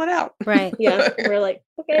refill it out. Right. Yeah. We're like,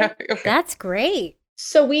 okay. Yeah, okay. That's great.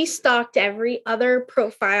 So we stalked every other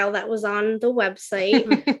profile that was on the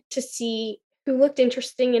website to see who looked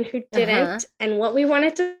interesting and who didn't Uh-huh. and what we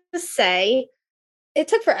wanted to say. It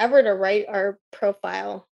took forever to write our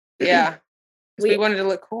profile. Yeah. 'Cause we We- wanted to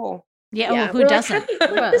look cool. Yeah. Well, who we're like, doesn't? how do you-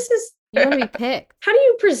 Well, this is You want to be picked. how do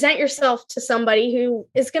you present yourself to somebody who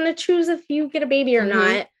is going to choose if you get a baby or Mhm.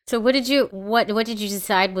 not? So what did you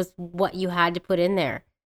decide was what you had to put in there?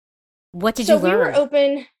 What did So you we were learn?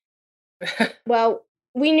 open. Well,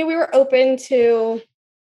 we knew we were open to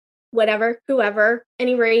whatever, whoever,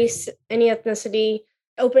 any race, any ethnicity,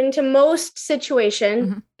 open to most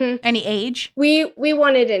situation. Any age? We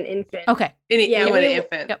wanted an infant. Okay. Yeah, you want an we-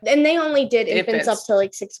 infant. Yep. And they only did infants up Infants. to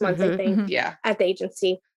like 6 months, I Mhm, think, mhm. Yeah. at the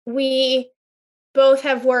agency. We both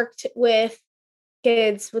have worked with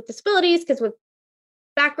kids with disabilities, kids with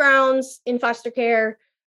backgrounds in foster care,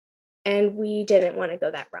 and we didn't want to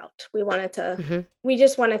go that route. We wanted to, Mhm. we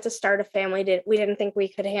just wanted to start a family. We didn't think we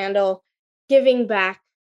could handle giving back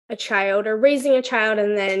a child or raising a child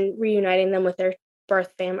and then reuniting them with their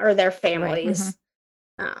birth family or their families.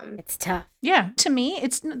 It's tough. Yeah. To me,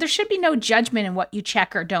 there should be no judgment in what you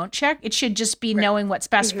check or don't check. It should just be Right. knowing what's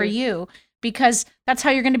best for Mhm. you, because that's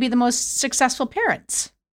how you're going to be the most successful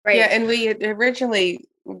parents. Right. Yeah. And we had originally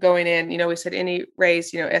going in, we said any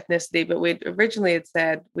race, ethnicity, but we originally had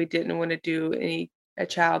said we didn't want to do a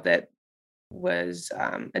child that was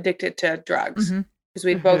addicted to drugs. Mhm. Because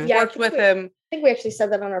we'd both Mhm. Yeah, I worked think with we- him I think we actually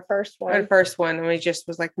said that on our first one. on the first one, and we just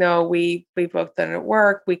was like, no, we both done it at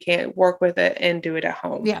work. We can't work with it and do it at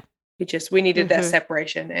home. Yeah. We needed that Mhm.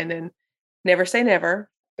 separation, and then never say never.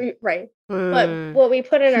 Right. But Mm. what we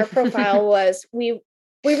put in our profile was we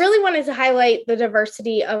really wanted to highlight the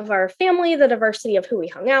diversity of our family, the diversity of who we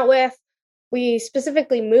hung out with. We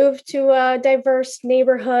specifically moved to a diverse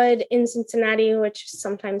neighborhood in Cincinnati, which is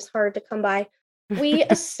sometimes hard to come by. We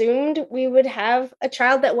assumed we would have a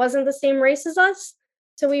child that wasn't the same race as us.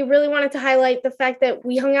 So we really wanted to highlight the fact that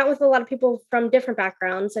we hung out with a lot of people from different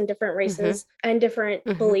backgrounds and different races and different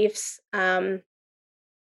Mhm. beliefs,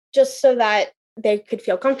 just so that they could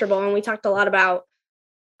feel comfortable. And we talked a lot about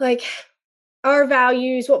like our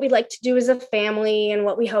values, what we like to do as a family, and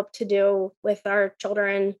what we hope to do with our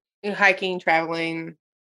children. Hiking, traveling,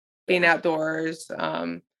 being outdoors,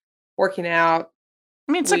 working out.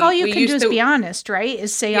 I mean, it's like all you we can do used is to- be honest, right?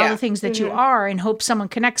 Is say all Yeah. the things that you Mhm. are and hope someone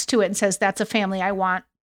connects to it and says, that's a family I want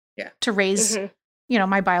Yeah. to raise, Mhm.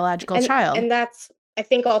 my biological and, child. And that's, I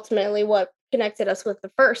think, ultimately what connected us with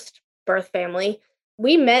the first birth family.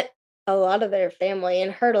 We met a lot of their family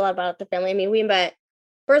and heard a lot about the family. I mean, we met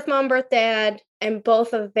birth mom, birth dad, and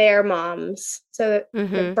both of their moms. So the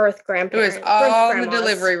Mhm. birth It grandparents. was all in the birth grandmas.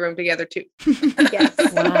 delivery room together too. Yes.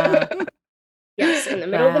 Wow. Yes, in the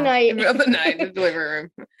middle of the Wow. night. In the middle of the night in the delivery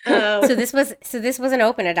room. So this was an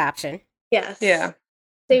open adoption. Yes. Yeah.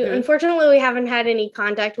 So Mhm. unfortunately, we haven't had any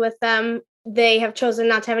contact with them. They have chosen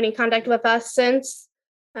not to have any contact with us since.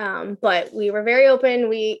 But we were very open.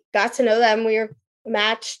 We got to know them. We were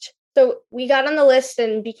matched. So we got on the list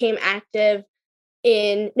and became active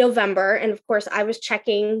in November. And of course, I was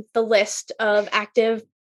checking the list of active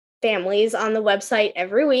families on the website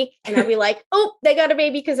every week. And I'd be like, oh, they got a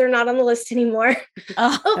baby because they're not on the list anymore.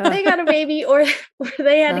 Oh, Oh, they got a baby, or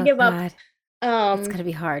they had to Oh, give up. God. Um, It's gonna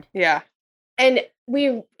be hard. Yeah. and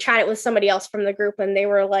we chatted with somebody else from the group and they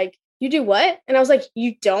were like, you do what? And I was like,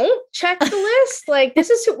 you don't check the list? Like, this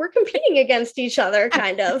is who we're competing against each other,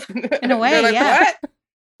 kind of. In a way, They're like, yeah. What?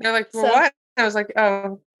 They're like, for So- what? I was like,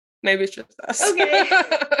 oh, maybe it's just us. Okay.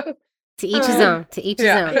 To each his Um, own. To each his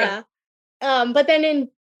yeah. own. Yeah. But then in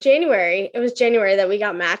January, it was January that we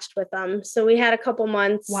got matched with them. So we had a couple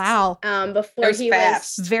months wow. before It was he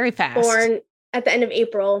fast. was Very fast. born at the end of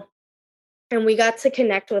April. And we got to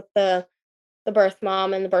connect with the birth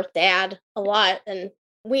mom and the birth dad a lot. And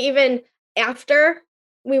we even, after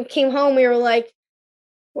we came home, we were like,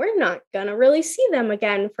 we're not going to really see them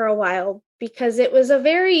again for a while, because it was a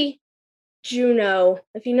very Juno,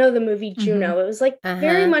 if you know the movie Juno, it was like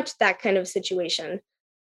very Uh-huh. much that kind of situation.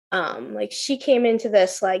 Like she came into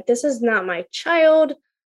this like, this is not my child.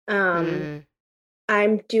 Mm.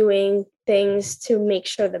 I'm doing things to make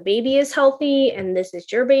sure the baby is healthy and this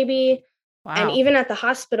is your baby. Wow. And even at the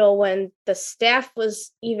hospital, when the staff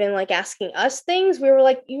was even like asking us things, we were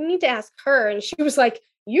like, you need to ask her. And she was like,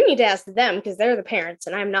 you need to ask them because they're the parents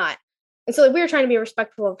and I'm not. And so like, we were trying to be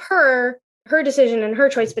respectful of her decision and her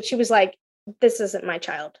choice. But she was like, this isn't my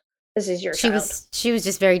child. This is your child. She was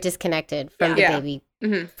just very disconnected from the Yeah. baby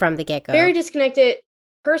Mhm. from the get go. Very disconnected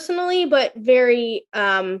personally, but very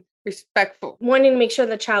Respectful. wanting to make sure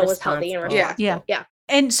the child was healthy and Responsible. responsible. Yeah.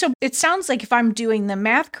 And so it sounds like, if I'm doing the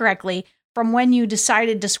math correctly, from when you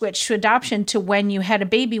decided to switch to adoption to when you had a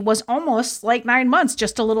baby was almost like 9 months,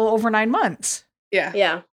 just a little over 9 months. Yeah.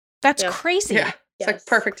 Yeah. That's Yeah. crazy. Yeah. It's like Yes.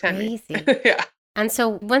 perfect timing. Crazy. Yeah. And so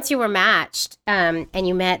once you were matched, and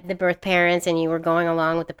you met the birth parents and you were going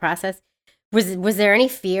along with the process, was there any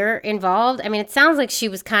fear involved? I mean, it sounds like she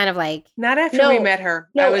was kind of like, Not after we No. met her.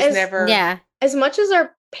 No, I was as- never. yeah, As much as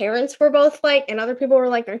our parents were both like, and other people were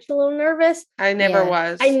like, aren't you a little nervous? I never Yeah.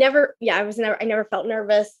 was. I never felt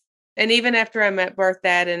nervous. And even after I met birth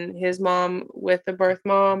dad and his mom with the birth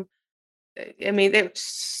mom, I mean, they were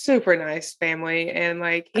super nice family. And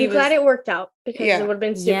like, I'm glad it worked out because Yeah. it would have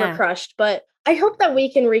been super Yeah. crushed. But I hope that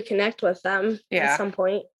we can reconnect with them Yeah. at some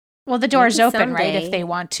point. Well, the door's Maybe open, right? If someday. they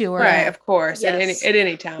want to. Or right, of course, Yes. at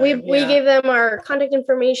any time. We yeah. gave them our contact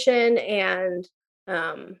information and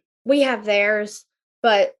we have theirs,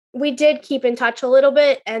 but we did keep in touch a little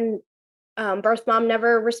bit. And birth mom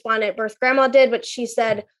never responded. Birth grandma did, but she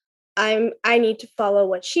said, I need to follow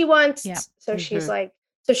what she wants. Yeah. So she's Mhm. like,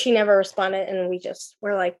 so she never responded, and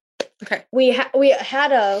we're like, Okay. we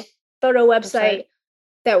had a photo website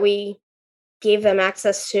that we gave them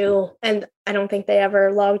access to, and I don't think they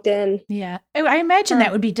ever logged in. Yeah. I imagine that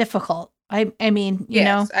Or- would be difficult. I mean, you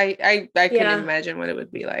know. Yes, I couldn't Yeah. imagine what it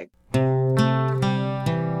would be like.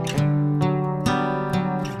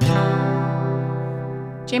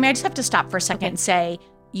 Jamie, I just have to stop for a second and say,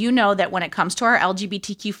 you know that when it comes to our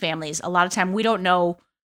LGBTQ families, a lot of time we don't know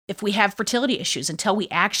if we have fertility issues until we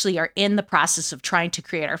actually are in the process of trying to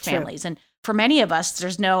create our True. families. And for many of us,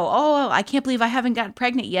 there's no, oh, I can't believe I haven't gotten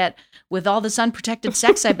pregnant yet with all this unprotected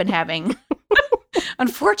sex I've been having.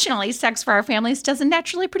 Unfortunately, sex for our families doesn't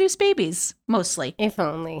naturally produce babies, mostly. if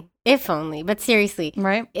only. But seriously,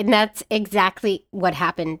 Right? and that's exactly what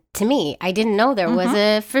happened to me. I didn't know there was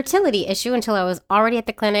a fertility issue until I was already at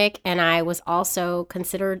the clinic, and I was also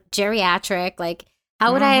considered geriatric. Like,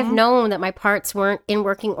 how would I have Mhm. known that my parts weren't in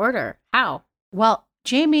working order? How? Well,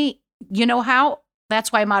 Jamie, you know how?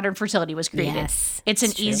 That's why modern fertility was created. Yes, It's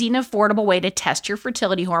an true. easy and affordable way to test your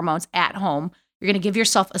fertility hormones at home. You're going to give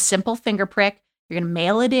yourself a simple finger prick. You're going to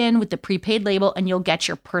mail it in with the prepaid label, and you'll get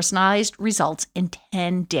your personalized results in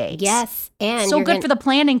 10 days. Yes, and So you're good gonna- for the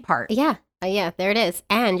planning part. Yeah, yeah, there it is.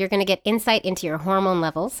 And you're going to get insight into your hormone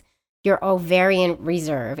levels. your ovarian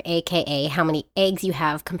reserve, aka how many eggs you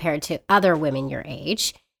have compared to other women your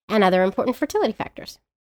age, and other important fertility factors.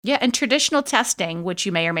 Yeah, and traditional testing, which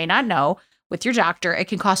you may or may not know, with your doctor, it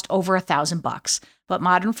can cost over $1,000. But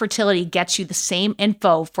Modern Fertility gets you the same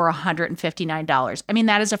info for $159. I mean,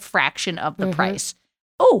 that is a fraction of the price.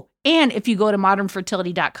 Oh, and if you go to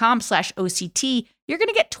modernfertility.com/OCT, you're going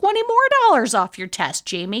to get $20 more off your test,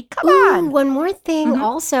 Jamie. Come on. One more thing.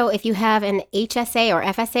 Also, if you have an HSA or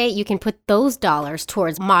FSA, you can put those dollars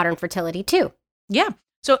towards Modern Fertility too. Yeah.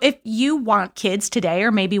 So if you want kids today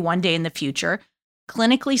or maybe one day in the future,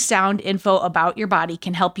 clinically sound info about your body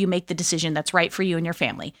can help you make the decision that's right for you and your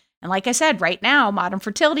family. And like I said, right now, Modern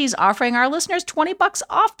Fertility is offering our listeners $20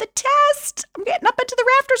 off the test. I'm getting up into the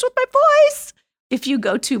rafters with my voice. If you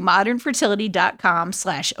go to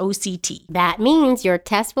modernfertility.com/OCT. That means your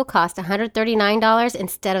test will cost $139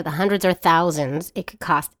 instead of the hundreds or thousands it could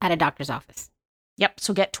cost at a doctor's office. Yep.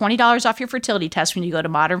 So get $20 off your fertility test when you go to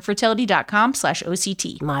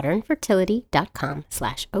modernfertility.com/OCT.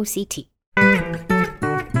 modernfertility.com/OCT.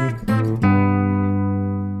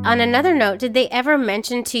 On another note, did they ever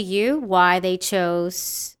mention to you why they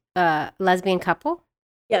chose a lesbian couple?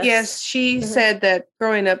 Yes, she said that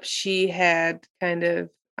growing up, she had kind of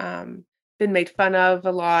been made fun of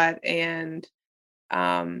a lot and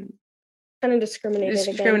Kind of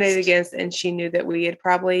discriminated against. And she knew that we had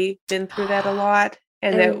probably been through that a lot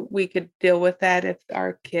and that we could deal with that if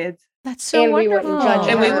our kids. That's so And we wonderful. wouldn't judge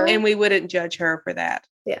her. And we wouldn't judge her for that,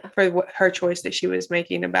 Yeah. for her choice that she was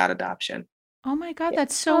making about adoption. Oh my God,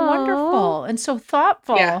 that's so Aw. wonderful and so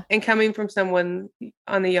thoughtful. Yeah. And coming from someone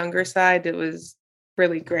on the younger side, it was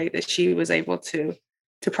really great that she was able to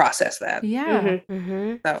process that. Yeah.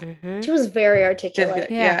 So She was very articulate.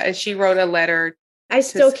 Yeah. and she wrote a letter. I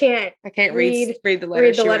still can't I can't read the letter.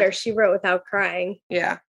 read the she letter wrote. she wrote without crying.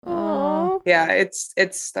 Yeah. Oh. Yeah. It's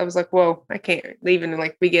I was like, whoa, I can't even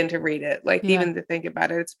like begin to read it. Like Yeah. even to think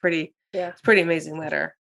about it, it's pretty amazing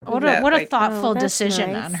letter. What That, a like, thoughtful Oh, that's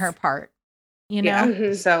decision nice. on her part. You know? Yeah.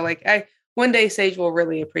 Mhm. So like one day Sage will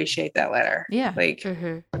really appreciate that letter. Yeah. Like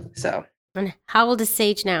so And how old is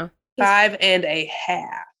Sage now? 5.5.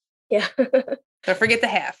 Yeah. Don't forget the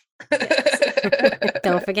half.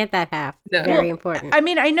 Don't forget that half. No. Very important. I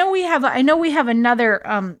mean, I know we have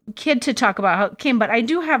another kid to talk about, how Kim, but I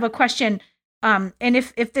do have a question. And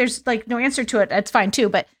if there's like no answer to it, that's fine too.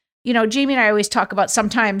 But you know, Jamie and I always talk about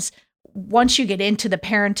sometimes once you get into the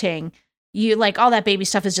parenting, you like all that baby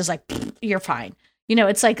stuff is just like you're fine. You know,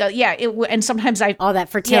 it's like and sometimes All that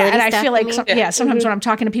fertility and stuff. I feel you like mean? sometimes when I'm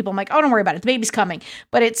talking to people, I'm like, oh, don't worry about it, the baby's coming.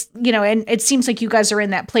 But it's and it seems like you guys are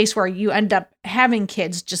in that place where you end up having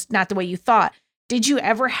kids, just not the way you thought. Did you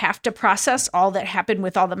ever have to process all that happened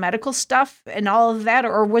with all the medical stuff and all of that?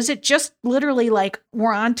 Or was it just literally like,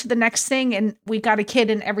 we're on to the next thing and we got a kid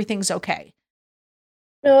and everything's okay?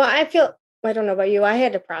 No, I don't know about you. I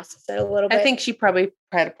had to process it a little bit. I think she probably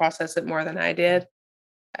had to process it more than I did.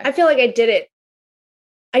 I feel like I did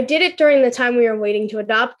it during the time we were waiting to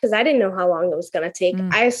adopt because I didn't know how long it was going to take.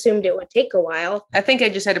 Mm. I assumed it would take a while. I think I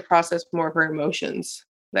just had to process more of her emotions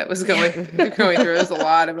that was going through. There's a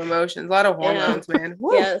lot of emotions, a lot of hormones, man.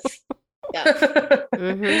 Woo. Yes.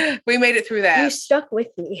 Yeah. We made it through You that. stuck with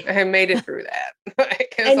me. I made it through that.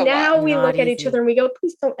 Like, it was And a now lot. we Not look at each easy. other and we go,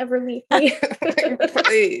 please don't ever leave me.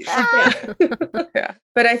 Please. Yeah. Yeah.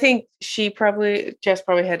 But I think Jess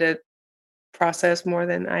probably had to process more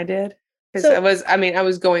than I did. Because So- I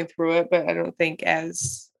was going through it, but I don't think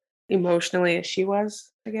as emotionally as she was,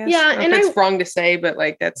 I guess. Yeah, I don't know and if it's wrong to say, but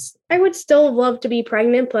like that's I would still love to be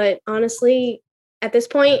pregnant, but honestly, at this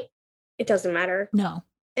point, it doesn't matter. No.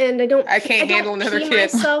 And I can't handle another pee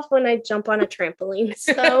kid. myself when I jump on a trampoline.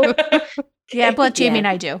 So Yeah, but Jamie Yeah. and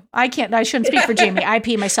I do. I shouldn't speak for Jamie. I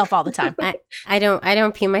pee myself all the time. I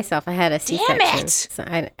don't pee myself. I had a C-section. it! So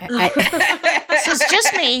I So it's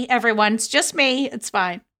just me, everyone. It's just me. It's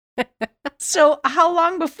fine. So how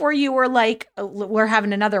long before you were like, we're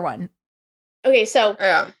having another one? okay, so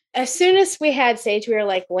yeah. as soon as we had Sage, we were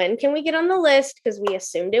like, when can we get on the list? Because we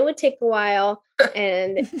assumed it would take a while.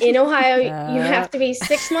 And in Ohio, you have to be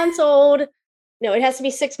 6 months old. No, it has to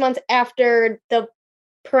be 6 months after the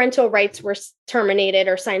parental rights were terminated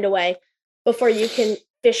or signed away before you can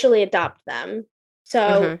officially adopt them.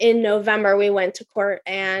 So in November, we went to court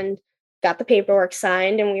and got the paperwork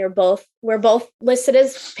signed, and we're both listed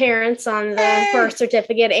as parents on the birth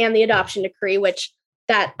certificate and the adoption decree, which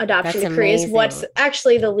that adoption That's decree is what's amazing.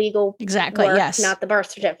 actually the legal Exactly. work, Yes. not the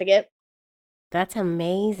birth certificate. That's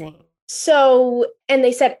amazing. So, and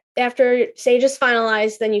they said after Sage is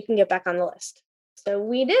finalized, then you can get back on the list. So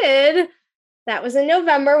we did. That was in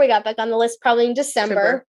November. We got back on the list probably in December.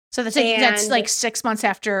 December. So that's And- like 6 months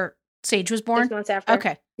after Sage was 6 born? months after.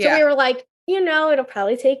 Okay. So Yeah. we were like, it'll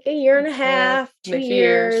probably take a year and a half, 2 a few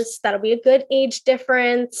years. years. That'll be a good age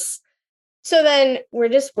difference. So then we're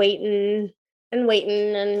just waiting and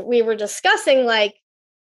waiting. And we were discussing, like,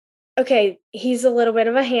 okay, he's a little bit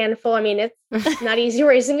of a handful. I mean, it's not easy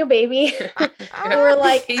raising a baby. And we're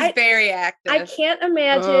like, He's I very active. I can't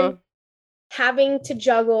imagine having to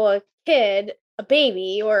juggle a kid, a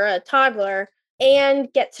baby, or a toddler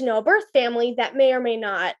and get to know a birth family that may or may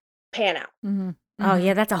not pan out. Mhm. Oh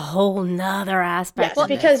yeah, that's a whole nother aspect. Yes, of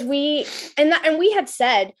this. because we had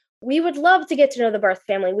said we would love to get to know the birth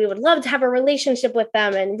family. We would love to have a relationship with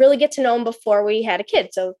them and really get to know them before we had a kid.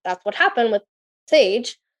 So that's what happened with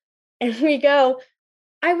Sage. And we go,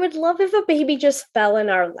 I would love if a baby just fell in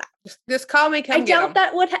our lap. Just call me, come I get doubt him.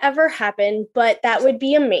 that would ever happen, but that would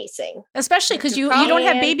be amazing. Especially because you Probably- don't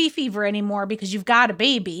have baby fever anymore because you've got a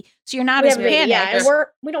baby. So you're not We as have a baby, panicked. yeah, and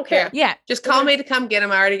we don't care. Yeah. Just call me to come get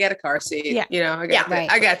him. I already got a car seat. Yeah. I got Yeah. this.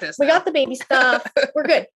 Right. I got this. We now. got the baby stuff. We're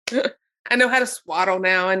good. I know how to swaddle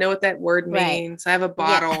now. I know what that word Right. means. I have a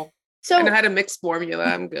bottle. So I know how to mix formula.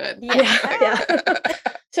 I'm good. yeah.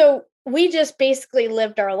 So we just basically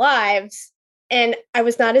lived our lives, and I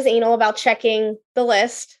was not as anal about checking the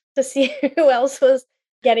list to see who else was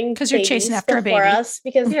getting 'Cause you're babies chasing after a before baby. us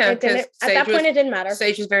because Yeah, it didn't 'cause at that Sage point was- it didn't matter.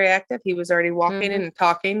 Sage was very active. He was already walking and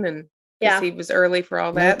talking, and 'cause Yeah. he was early for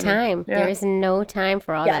all no that. time. Yeah. There is no time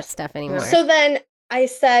for all that Yes. stuff anymore. So then I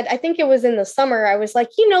said, I think it was in the summer, I was like,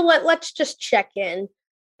 you know what, let's just check in.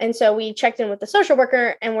 And so we checked in with the social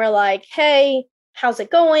worker and we're like, hey, how's it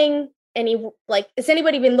going? Has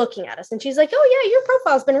anybody been looking at us? And she's like, oh yeah, your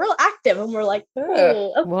profile's been real active. And we're like,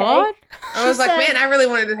 oh, okay. What? I was She like, said- man, I really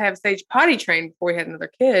wanted to have Sage potty trained before we had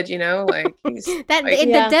another kid. Like he's That like,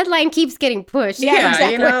 Yeah. the deadline keeps getting pushed. yeah,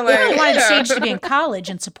 exactly. you know, We really like wanted yeah. Sage to be in college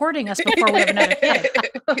and supporting us before we have another kid.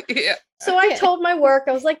 yeah. So I told my work,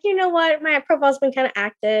 I was like, you know what, my profile's been kind of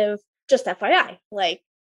active, just FYI,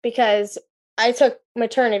 because I took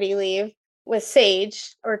maternity leave with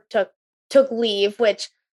Sage, or took leave, which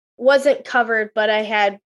wasn't covered, but I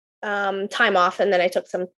had time off, and then I took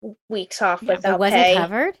some weeks off Yeah, But without wasn't pay.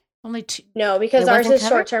 covered? Only two No, because It ours wasn't is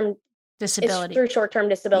covered? short-term. disability. It's through short-term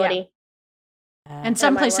disability. And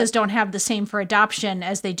some my places work. don't have the same for adoption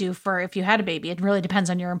as they do for if you had a baby. It really depends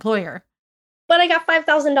on your employer. But I got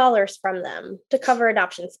 $5,000 from them to cover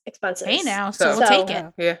adoption expenses. Hey now, so So- we'll take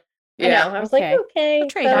it. Yeah. I know. I was like, okay. A So,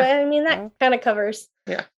 trade-off. I mean, that Oh. kind of covers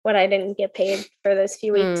Yeah. what I didn't get paid for those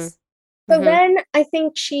few Mm. weeks. So Mhm. then I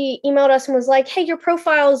think she emailed us and was like, hey, your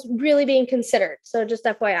profile is really being considered. So just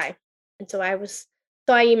FYI. And so I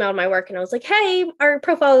emailed my work and I was like, hey, our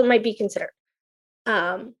profile might be considered.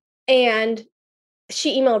 And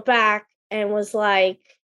she emailed back and was like,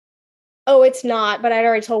 oh, it's not, but I'd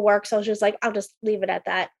already told work. So I was just like, I'll just leave it at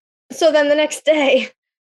that. So then the next day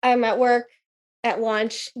I'm at work at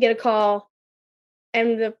lunch, get a call.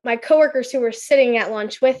 And my coworkers who were sitting at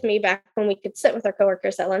lunch with me back when we could sit with our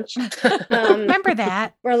coworkers at lunch Remember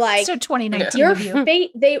that? were like, So 2019 your of you. face,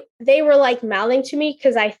 they were like mouthing to me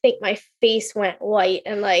because I think my face went white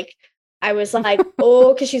and like I was like,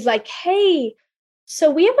 oh, because she's like, hey, so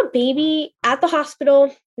we have a baby at the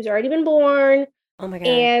hospital who's already been born Oh my god.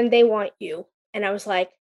 and they want you. And I was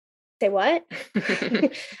like, say what? And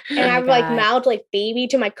Oh I my like God. mouthed like baby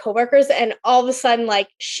to my coworkers, and all of a sudden, like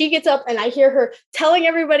she gets up and I hear her telling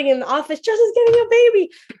everybody in the office, Jessica's getting a baby.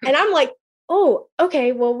 And I'm like, oh,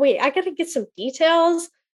 okay, well, wait, I gotta get some details.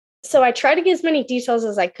 So I tried to get as many details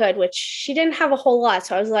as I could, which she didn't have a whole lot.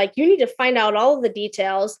 So I was like, you need to find out all of the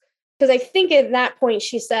details. Because I think at that point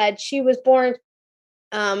she said she was born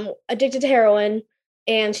addicted to heroin,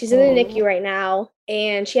 and she's in the Oh. NICU right now,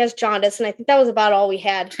 and she has jaundice. And I think that was about all we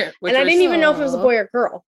had. Which And I was- didn't even know if it was a Aw. boy or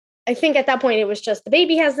girl. I think at that point it was just the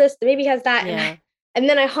baby has this, the baby has that. Yeah. And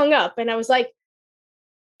then I hung up and I was like,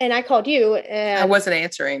 and I called you I and wasn't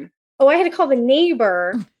answering. I had to call the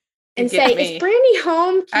neighbor and get say, me. is Brandy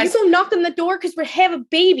home? I Can you s- go knock on the door? Because we have a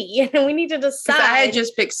baby and we need to 'Cause decide. I had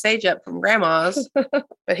just picked Sage up from grandma's,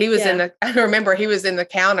 but he was in the. I remember he was in the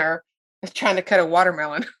counter trying to cut a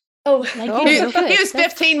watermelon. oh, Like Oh, you He, do. good. he was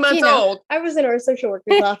That's- 15 months you know. old. I was in our social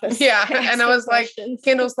worker's office. Yeah, and I asking was like, questions.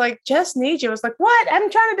 Kendall's like, Jess needs you. I was like, what? I'm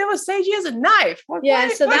trying to do with Sage. He has a knife. Like, Yeah,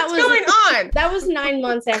 what? so that What's was- going on? That was 9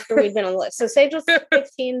 months after we'd been on the list. So Sage was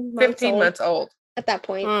 15 months 15 old months old. at that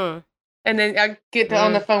point. Mm. And then I get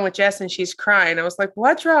on the phone with Jess and she's crying. I was like,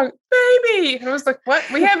 what's wrong? Baby. And I was like, what?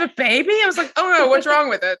 We have a baby? I was like, oh no, what's wrong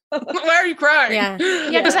with it? Why are you crying? Yeah.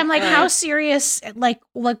 Yeah, because I'm like, Right. how serious? Like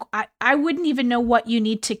I wouldn't even know what you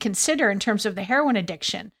need to consider in terms of the heroin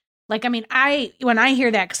addiction. Like, I mean, when I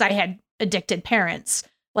hear that, because I had addicted parents,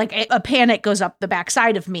 like a panic goes up the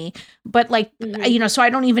backside of me. But like, Mhm. so I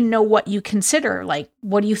don't even know what you consider. Like,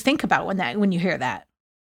 what do you think about when you hear that?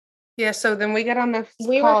 Yeah. So then we got on the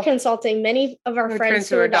We call were consulting many of our with friends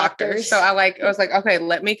who are doctors. So I was like, okay,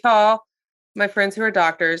 let me call my friends who are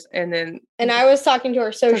doctors, and then And I was talking to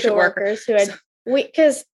our social worker. workers who had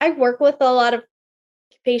because I work with a lot of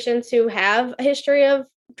patients who have a history of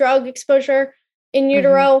drug exposure in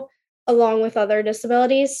utero, along with other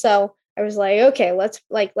disabilities. So I was like, okay, let's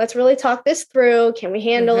really talk this through. Can we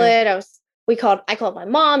handle it? I called my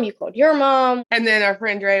mom. You called your mom. And then our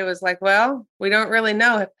friend Dre was like, well, we don't really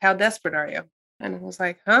know. How desperate are you? And I was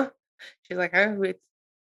like, huh? She's like, oh, it's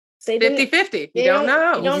They didn't- 50-50. they You don't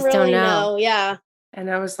know. You don't just don't really know. know. Yeah. And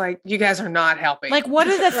I was like, you guys are not helping. Like, what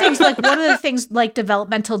are the things? Like, what are the things like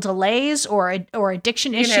developmental delays or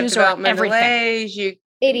addiction you can have issues or developmental everything? delays,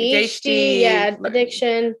 ADHD, yeah, like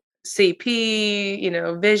addiction.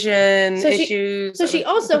 CP, vision So she- issues. So she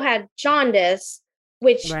also had jaundice,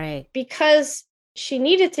 which Right. because she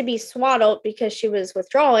needed to be swaddled because she was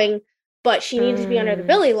withdrawing, but she needed to be under the Mm.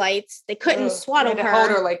 billy lights. They couldn't swaddle her. Hold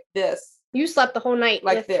her like this. You slept the whole night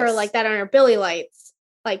Like with her this. like that on her billy lights.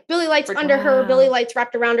 Like billy lights For- under her, Wow. billy lights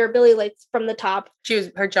wrapped around her, billy lights from the top.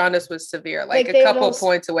 Her jaundice was severe, Like, like they a couple almost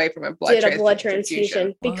points away from a blood Did a transfusion. blood transfusion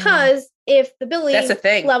Wow. because if the billy That's a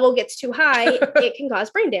thing. level gets too high, it can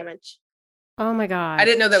cause brain damage. Oh my God. I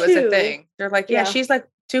didn't know that was a Two. thing. They're like, yeah, Yeah. she's like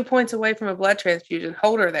 2 points away from a blood transfusion.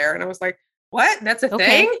 Hold her there. And I was like, what? That's a Okay.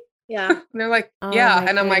 thing? Yeah. And they're like, Oh yeah. my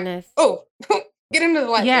And I'm like, goodness. oh, get into the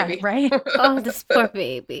light, Yeah, baby. right. Oh, this poor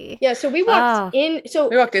baby. Yeah. So we walked Oh. in. So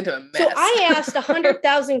We walked into a mess. So I asked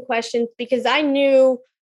 100,000 questions because I knew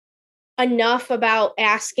enough about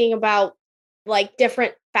asking about like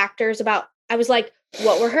different factors about. I was like,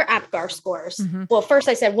 what were her APGAR scores? Mhm. Well, first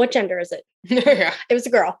I said, what gender is it? yeah. It was a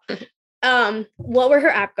girl. What were her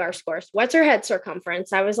APGAR scores? What's her head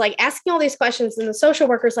circumference? I was like asking all these questions, and the social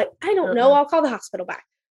worker's like, I don't know. I'll call the hospital back.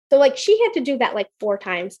 So like she had to do that like 4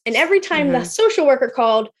 times, and every time the social worker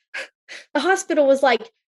called, the hospital was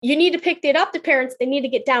like, you need to pick the adoptive parents. They need to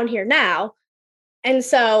get down here now. And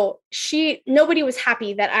so nobody was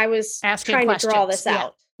happy that I was Asking trying to draw questions, this yeah.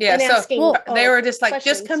 out. Yeah. And So asking, they were just like, just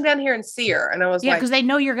questions. come down here and see her. And I was Yeah, like, because they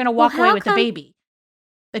know you're going to walk Well, away how with the come- baby.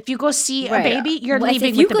 If you go see a Right. baby, you're Well, leaving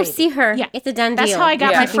if you with the go baby. see her, Yeah. it's a done deal. That's how I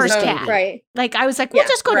got Yeah, my first so- cat. Right. Like I was like, we'll Yeah,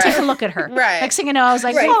 just go right. take a look at her. Right. Next thing you know, I was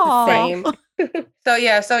like, Right. oh, Same. so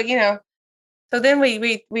yeah. So, so then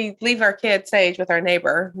we leave our kid Sage with our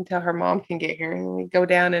neighbor until her mom can get here. And we go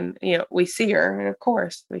down and, we see her. And of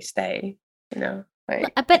course we stay,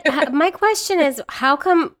 like. But my question is, how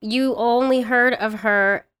come you only heard of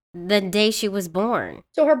her the day she was born?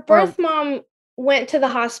 So her birth mom went to the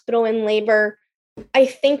hospital in labor, I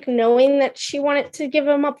think knowing that she wanted to give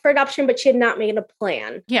him up for adoption, but she had not made a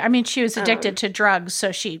plan. Yeah, I mean, she was addicted Um, to drugs,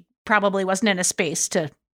 so she probably wasn't in a space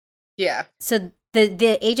to. Yeah. So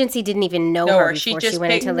the agency didn't even know No, her her. She before just she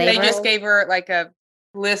went picked, into they labor. just gave her like a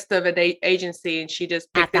list of an agency, and she just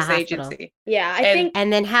At picked the this hospital. agency. Yeah, I And- think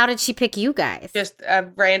And then how did she pick you guys? Just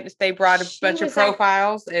they brought a She bunch of was at-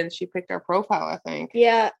 profiles, and she picked our profile, I think.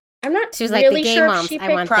 yeah, I'm not She was like, the really gay sure moms, if she I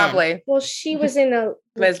picked. want them. Probably Well, she was in a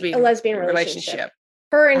lesbian relationship.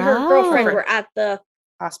 Her and her Oh. girlfriend were at the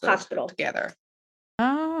hospital together.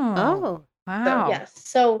 Oh, Oh, wow. yes.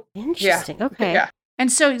 So interesting. Okay. Yeah.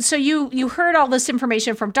 And so you heard all this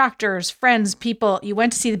information from doctors, friends, people. You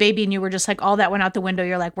went to see the baby, and you were just like, all that went out the window.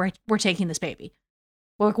 You're like, we're taking this baby.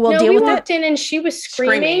 We'll no, deal we with walked it. in and she was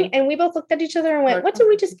screaming, and we both looked at each other and went, Like, "What did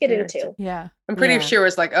we oh, just get parents. into?" Yeah. I'm pretty Yeah. sure it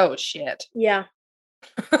was like, oh shit. Yeah.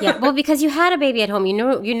 Yeah. Well, because you had a baby at home,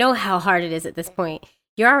 you know how hard it is at this point.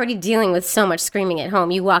 You're already dealing with so much screaming at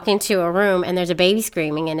home. You walk into a room and there's a baby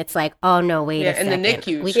screaming, and it's like, oh no, wait Yeah, a and second. the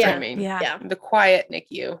NICU We screaming. Yeah. Yeah. The quiet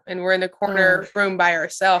NICU, and we're in the corner room by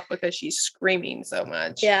herself because she's screaming so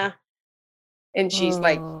much. Yeah. And she's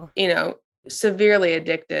like, Oh, severely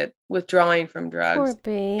addicted, withdrawing from drugs, poor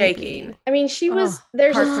baby. shaking. I mean, there's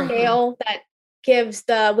a heartbreaking. scale that gives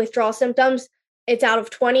the withdrawal symptoms. It's out of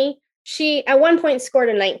 20. She at one point scored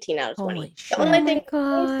a 19 out of 20. Holy The shit. only Oh thing my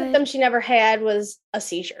God. symptom she never had was a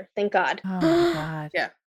seizure. Thank God. Oh my God. Yeah.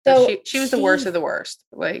 So So she was the worst of the worst.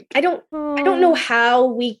 Like, I don't Oh. know how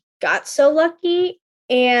we got so lucky,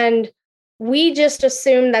 and we just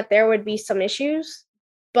assumed that there would be some issues,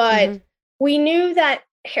 but Mhm. we knew that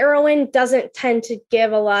heroin doesn't tend to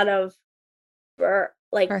give a lot of birth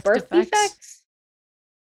Birth defects. defects.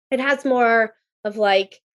 It has more of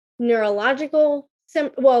like neurological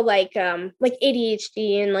like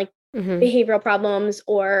ADHD and like Mhm. behavioral problems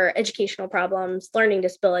or educational problems, learning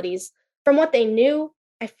disabilities. From what they knew,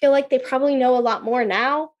 I feel like they probably know a lot more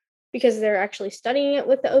now because they're actually studying it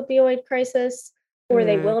with the opioid crisis. or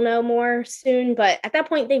they Mhm. will know more soon. But at that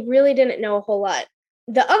point, they really didn't know a whole lot.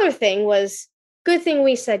 The other thing was, good thing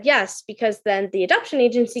we said yes, because then the adoption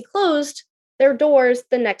agency closed their doors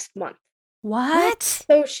the next month. What?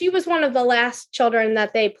 So she was one of the last children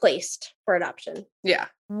that they placed for adoption. Yeah.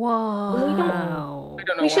 Whoa. We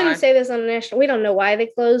don't know We why. shouldn't say this on the national. We don't know why they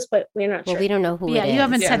closed, but we're not Well, sure. we don't know who Yeah, it is. you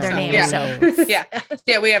haven't said their so name, who so- knows? Yeah.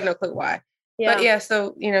 Yeah, we have no clue why. Yeah. But yeah,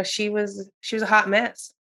 so she was a hot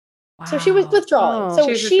mess. So she was Wow. withdrawing. Oh. So She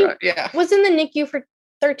was she withdrawn- yeah. was in the NICU for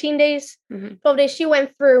 13 days, Mhm. 12 days. She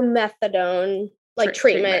went through methadone, like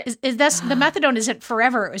treatment. Is this the methadone? Isn't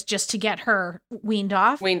forever? It was just to get her weaned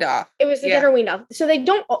off. Weaned off. It was to Yeah. get her weaned off. So they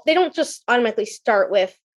don't just automatically start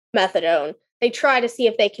with methadone. They try to see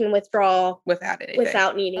if they can withdraw Without anything.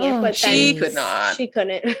 without needing it. Oh, But She then could not. she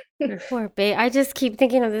couldn't. Poor baby. I just keep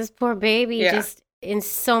thinking of this poor baby Yeah. just in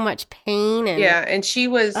so much pain. And Yeah, and she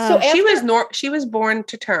was So she was born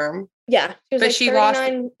to term. Yeah. She was But like she lost-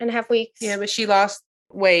 39 and a half weeks. Yeah, but she lost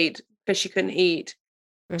weight because she couldn't eat.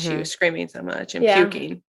 She Mhm. was screaming so much and Yeah.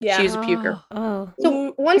 puking. Yeah. She was a puker. Oh.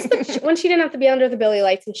 So once she didn't have to be under the Billy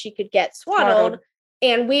lights and she could get swaddled,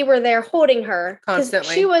 and we were there holding her 'cause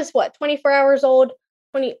Constantly. She was 24 hours old,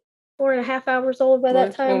 24 and a half hours old by that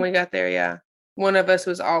When time. we got there, yeah. One of us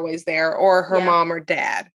was always there, or her Yeah. mom or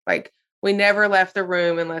dad. Like we never left the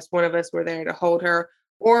room unless one of us were there to hold her,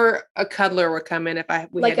 or a cuddler would come in if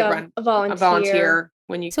we like had to run a volunteer. a volunteer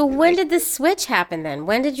when you. So when did the switch happen then?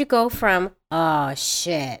 When did you go from, oh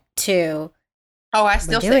shit, to Oh, I we're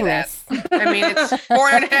still say doing that. this? I mean, it's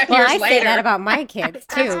 4.5 Well, years I later. say that about my kids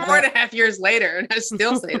too. It's but- 4.5 years later, and I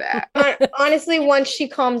still say that. Honestly, once she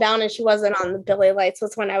calmed down and she wasn't on the Billy lights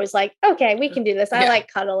was when I was like, okay, we can do this. I Yeah. like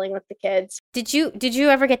cuddling with the kids. Did you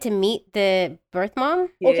ever get to meet the birth mom?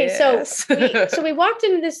 Okay, Yes. so we walked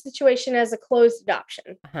into this situation as a closed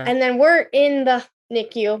adoption. Uh-huh. And then we're in the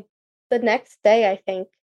NICU the next day, I think.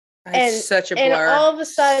 It's such a blur. And all of a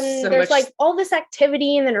sudden, So there's much- like all this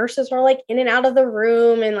activity, and the nurses are like in and out of the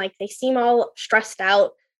room, and like they seem all stressed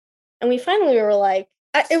out. And we finally were like,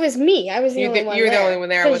 it was me. I was the You only one. were the only one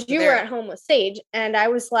there. I because wasn't you there. were at home with Sage, and I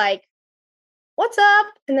was like, "What's up?"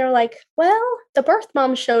 And they're like, "Well, the birth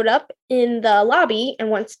mom showed up in the lobby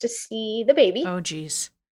and wants to see the baby." Oh,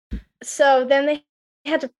 geez. So then they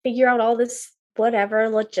had to figure out all this whatever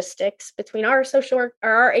logistics between our social work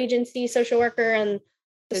or our agency social worker and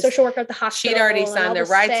the 'Cause social worker at the hospital. She'd already and all signed the the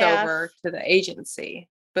rights staff. over to the agency,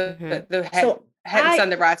 but Mhm. the So hadn't I-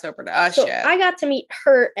 signed the rights over to us So yet. I got to meet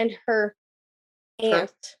her and her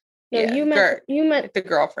aunt. No, yeah, you met the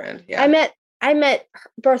girlfriend. Yeah, I met her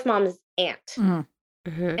birth mom's aunt. Mhm.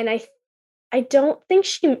 Mhm. And I don't think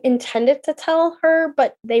she intended to tell her,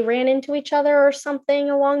 but they ran into each other or something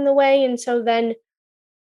along the way. And so then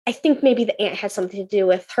I think maybe the aunt had something to do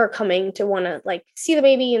with her coming to want to like see the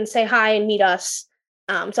baby and say hi and meet us.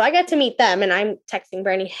 So I got to meet them, and I'm texting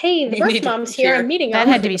Brandy, "Hey, the You need birth to mom's here. hear. I'm meeting That them."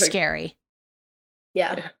 had to be scary.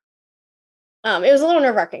 Yeah. It was a little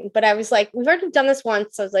nerve wracking, but I was like, we've already done this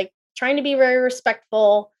once. So I was like trying to be very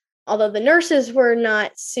respectful, although the nurses were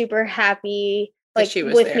not super happy That like she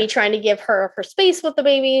was with there. me trying to give her space with the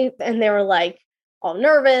baby, and they were like all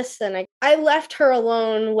nervous. And I left her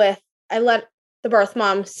alone I let the birth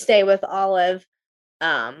mom stay with Olive,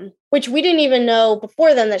 which we didn't even know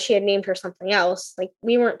before then that she had named her something else. Like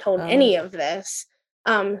we weren't told any of this.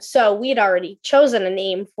 So we'd already chosen a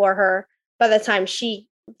name for her by the time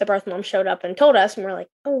the birth mom showed up and told us, and we're like,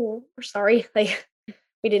 "Oh, we're sorry." Like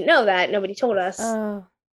we didn't know that. Nobody told us. Oh.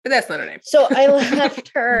 but that's not her name. So I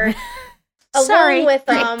left her alone Sorry. with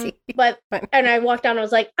Pretty. and I walked down and I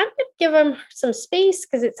was like, I'm gonna give him some space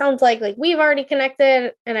because it sounds like we've already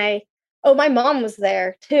connected. And my mom was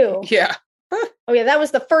there too. Yeah, Oh yeah, that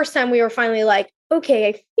was the first time we were finally like, okay,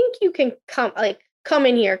 I think you can come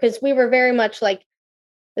in here, because we were very much like,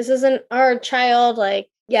 this isn't our child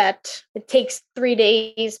yet. It takes 3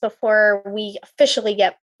 days before we officially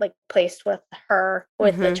get placed with the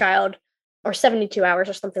Mhm. child, or 72 hours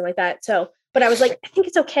or something like that. So, but I was like, I think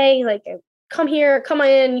it's okay. Come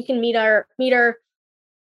in, you can meet her.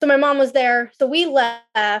 So my mom was there. So we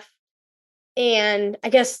left, and I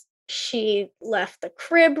guess she left the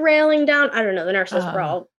crib railing down. I don't know. The nurses were Oh.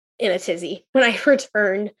 all in a tizzy when I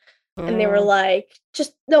returned, and they were Oh. like,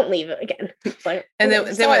 just don't leave it again. It's like, And "Okay,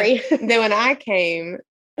 then sorry. then when I came,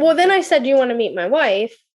 Well, then I said, do you want to meet my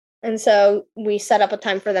wife? And so we set up a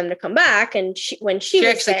time for them to come back. And when she she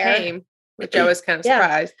was actually there, came, which I was kind of Yeah.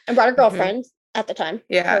 surprised. and brought her girlfriend at the time.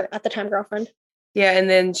 Yeah. Or at the time, girlfriend. Yeah, and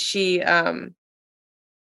then she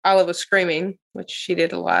Olive was screaming, which she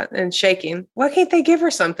did a lot, and shaking. Why can't they give her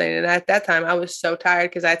something? And at that time, I was so tired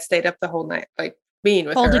because I'd stayed up the whole night, being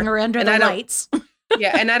with Holding her. her under And the I don't- lights.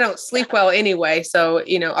 Yeah, and I don't sleep well anyway. So,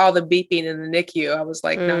 all the beeping in the NICU, I was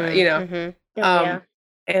like, no, Mhm. Oh, yeah.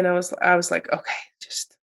 and I was like, okay,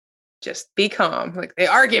 just be calm. Like they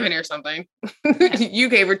are giving her something. You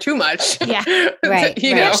gave her too much. Yeah. Right,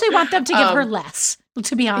 We right. actually want them to give her Um, less,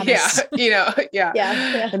 to be yeah, honest. yeah.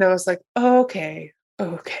 Yeah. And I was like, okay,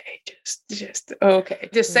 just okay.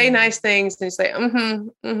 Just say Mm. nice things and say,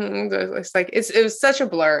 It's like it was such a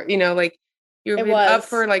blur, like you've It been up was.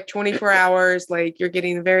 for like 24 hours, like you're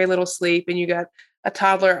getting very little sleep, and you got a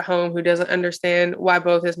toddler at home who doesn't understand why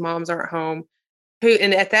both his moms aren't home.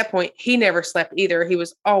 And at that point, he never slept either. He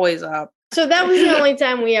was always up. So that was the only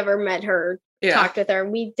time we ever met her, Yeah. talked with her.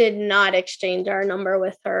 We did not exchange our number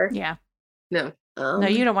with her. Yeah. No. No,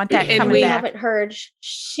 you don't want that and coming we back. haven't heard.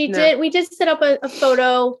 She No. did. We did set up a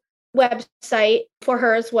photo website for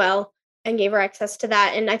her as well and gave her access to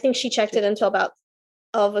that. And I think she checked it until about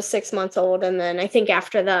was 6 months old. And then I think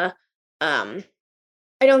after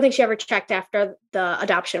I don't think she ever checked after the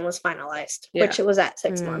adoption was finalized, which it was at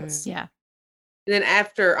 6 months. Yeah. And then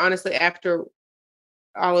after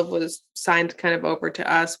Olive was signed kind of over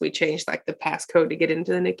to us, we changed like the passcode to get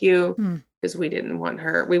into the NICU because we didn't want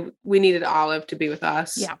her. We needed Olive to be with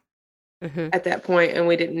us Yeah. at that point, and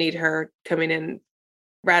we didn't need her coming in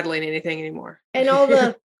rattling anything anymore. And all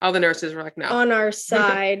the all the nurses were like, no. on our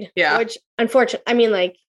side, Yeah. which unfortunately, I mean,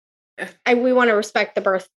 like, we want to respect the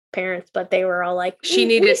birth parents, but they were all like, She we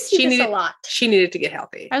needed see this a lot. she needed to get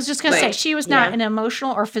healthy. I was just going to say, Like, she was not yeah. in an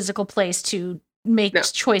emotional or physical place to make No.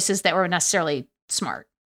 choices that were necessarily smart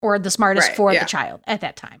or the smartest Right, for yeah. the child at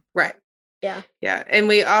that time. Right. Yeah. Yeah. And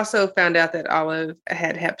we also found out that Olive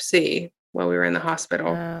had Hep C while we were in the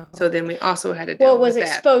hospital. Oh. So then we also had to deal Well, was with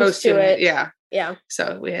that exposed to post- it. Yeah. Yeah.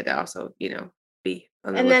 So we had to also, be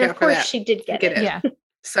on the And then, lookout of for course, that. she did get Get it. it. Yeah.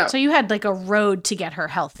 So, So you had like a road to get her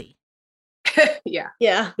healthy. yeah.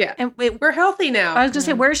 Yeah. And wait, We're healthy now. I was going to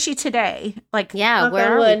say, where's she today? Like, Yeah, Knock where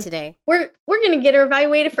on are we wood. today? We're going to get her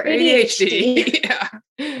evaluated for ADHD.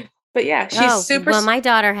 yeah. But yeah, she's super. Well, my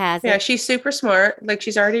daughter has yeah, it. she's super smart. Like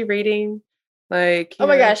she's already reading. Like, Oh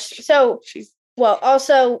my gosh. So, she's well,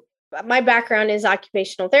 also my background is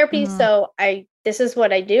occupational therapy, Mhm. so this is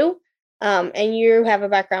what I do. And you have a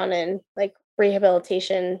background in like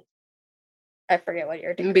rehabilitation. I forget what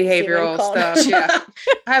you're doing. behavioral stuff. Yeah,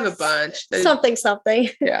 I have a bunch. There's- something.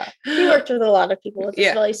 Yeah. He worked with a lot of people with Yeah.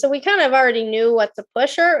 disabilities, so we kind of already knew what to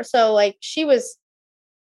push her. So like she was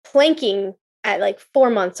planking at like 4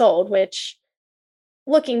 months old, which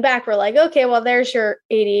looking back, we're like, okay, well, there's your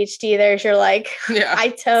ADHD, there's your like Yeah. eye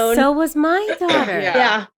tone. So was my daughter. Yeah.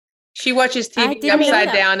 yeah, She watches I TV didn't know upside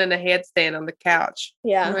that. down in a headstand on the couch.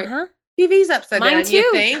 yeah. Like, Uh-huh. TV's upside Mine down. You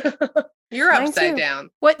too. think you're Mine upside too. down?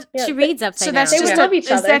 what? Yeah, She but- reads upside So that's down. They would just love each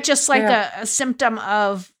is other. that just like Yeah. a symptom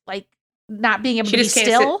of like not being able She to be just can't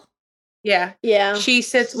sit- still? Yeah. Yeah. She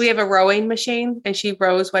sits. We have a rowing machine, and she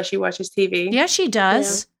rows while she watches TV. Yeah, she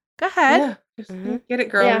does. Go ahead. Yeah. Just Mhm. get it,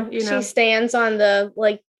 girl. Yeah. Because She stands on the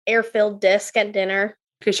like air-filled disc at dinner.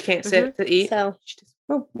 she can't sit to eat. So She just,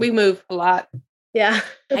 we move a lot. yeah.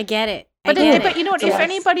 I get it. But I get it. but you know what? If Yes.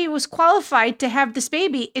 anybody was qualified to have this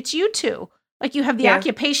baby, it's you two. Like you have the Yeah.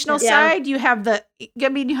 occupational Yeah. side, you have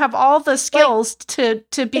you have all the skills to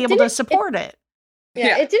be able to support it.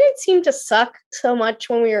 Yeah, it didn't seem to suck so much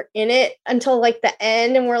when we were in it until like the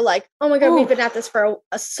end, and we're like, "Oh my god, we've been at this for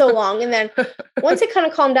so long." And then once it kind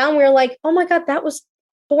of calmed down, we were like, "Oh my god, that was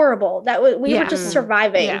horrible. That was we Yeah. were just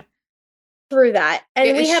surviving Yeah. through that." And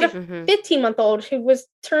Yeah, we had a Mhm. 15-month-old who was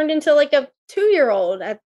turned into like a 2-year-old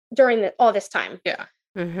during all this time.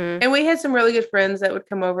 Mhm. And we had some really good friends that would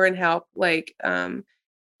come over and help. Like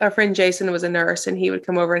our friend Jason was a nurse, and he would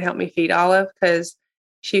come over and help me feed Olive because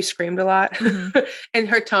she screamed a lot, Mhm. and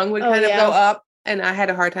her tongue would Oh, kind of yeah. go up. And I had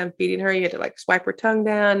a hard time feeding her. You had to like swipe her tongue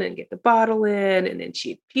down and get the bottle in, and then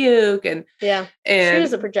she'd puke. And Yeah, she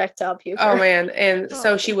was a projectile puker. oh man, and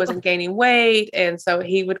so Oh. she wasn't gaining weight, and so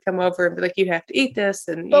he would come over and be like, "You have to eat this."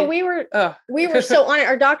 And But we were oh so on it.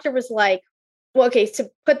 Our doctor was like, well, okay, to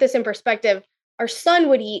put this in perspective, our son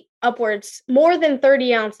would eat upwards more than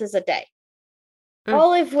 30 ounces a day. Mm.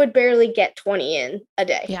 Olive would barely get 20 in a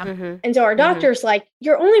day. Yeah. Mhm. And so our Mhm. doctor's like,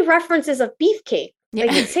 your only reference is a beefcake. Yeah.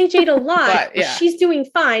 Like, Sage ate a lot. But, yeah. She's doing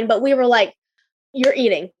fine. But we were like, you're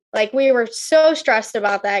eating. Like, we were so stressed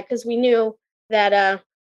about that because we knew that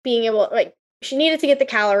being able, like, she needed to get the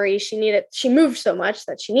calories. She moved so much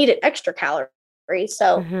that she needed extra calories.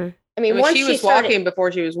 So, Mhm. I mean, I mean, once she was started, walking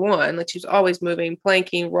before she was 1. Like she was always moving,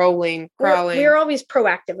 planking, rolling, crawling. we were always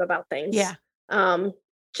proactive about things. Yeah.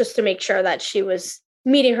 Just to make sure that she was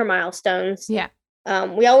meeting her milestones. Yeah.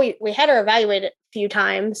 We had her evaluated a few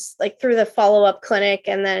times, like through the follow-up clinic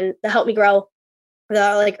and then the Help Me Grow,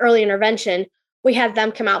 the like early intervention. we had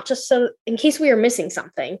them come out just so in case we were missing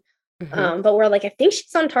something. Mhm. But we're like, I think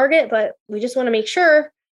she's on target, but we just want to make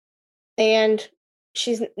sure. And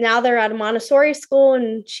they're at a Montessori school,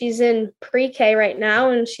 and she's in pre-K right now,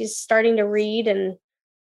 and she's starting to read, and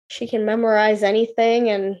she can memorize anything,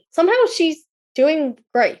 and somehow she's doing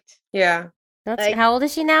great. Yeah. How old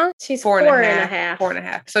is she now? She's 4 4 and and a a half. half. 4 and a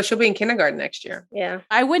half. So she'll be in kindergarten next year. Yeah.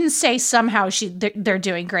 I wouldn't say somehow they're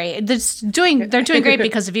doing great. They're doing great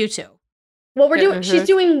because of you two. Well, we're doing. Mhm. She's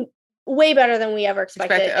doing way better than we ever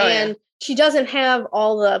expected, Oh, yeah. and she doesn't have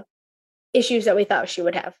all the issues that we thought she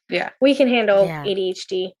would have. Yeah. We can handle Yeah.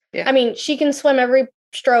 ADHD. Yeah. I mean, she can swim every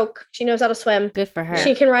stroke. She knows how to swim. Good for her.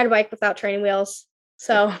 She can ride a bike without training wheels.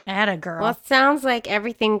 So Atta girl. Well, it sounds like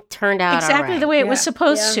everything turned out Exactly all the right. way it was Yeah.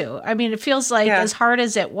 supposed Yeah. to. I mean, it feels like Yeah. as hard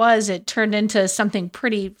as it was, it turned into something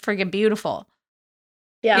pretty friggin' beautiful.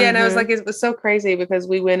 yeah. Yeah, and I was Mhm. like, it was so crazy because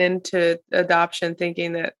we went into adoption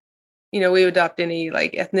thinking that, we would adopt any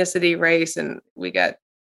like ethnicity, race, and we got,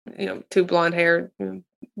 2 blonde haired,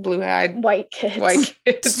 blue-eyed White kids. white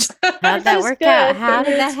kids. How'd that Which is work out? good. How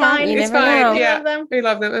did that It's happen? fine. You It's never fine, know. yeah. Love them. We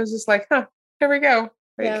love them. It was just like, here we go.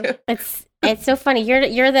 Yeah. It's so funny.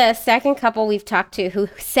 You're the second couple we've talked to who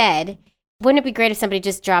said, "Wouldn't it be great if somebody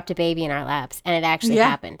just dropped a baby in our laps?" And it actually Yeah.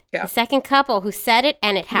 happened. Yeah. The second couple who said it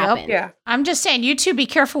and it happened. Yeah. I'm just saying, you two be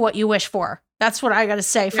careful what you wish for. That's what I got to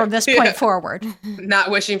say from Yeah. this point Yeah. forward. Not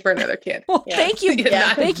wishing for another kid. Well, Yeah. thank you.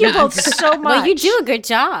 Yeah. Thank you both so much. Well, you do a good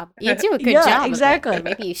job. You do a good Yeah, job. of it. exactly.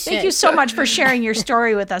 Maybe you should. Thank you so much for sharing your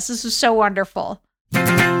story with us. This was so wonderful.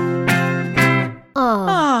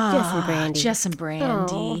 Oh, Jess and Brandy. Jess and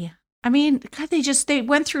Brandy. I mean, God, they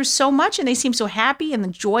went through so much and they seem so happy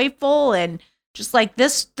and joyful and just like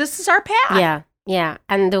this is our path. Yeah, yeah.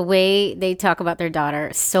 And the way they talk about their daughter,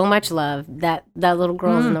 so much love. That little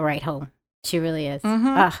girl's in the right home. She really is.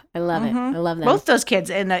 Mhm. I love it. I love them. Both those kids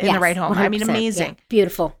in the Yes, right home. I mean, 100%. amazing. Yeah,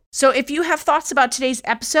 beautiful. So if you have thoughts about today's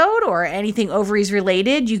episode or anything ovaries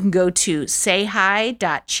related, you can go to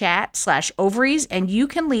sayhi.chat/ovaries and you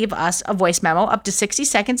can leave us a voice memo up to 60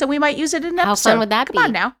 seconds and we might use it in an How episode. fun would that Come be?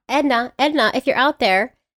 on now. Edna, if you're out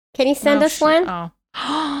there, can you send Oh, us shit. one? Oh.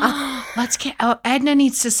 Edna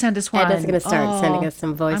needs to send us one. Edna's going to start sending us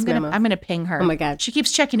some voice memos. I'm gonna ping her. Oh my God. She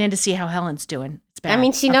keeps checking in to see how Helen's doing. It's bad. I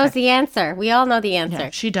mean, she knows the answer. We all know the answer. Yeah,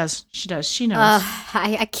 she does. She knows. She knows.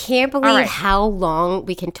 I can't believe right. how long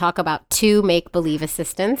we can talk about 2 make-believe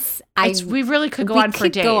assistants. We really could go we on for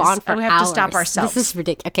could days. go on for we have to stop hours. ourselves. This is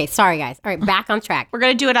ridiculous. Okay, sorry guys. All right, back on track. We're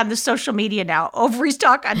going to do it on the social media now. Ovaries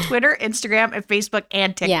Talk on Twitter, Instagram, and Facebook,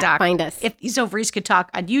 and TikTok. Yeah, find us. If these ovaries could talk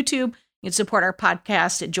on YouTube, you can support our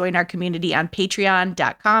podcast and join our community on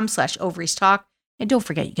patreon.com/ovaries talk. And don't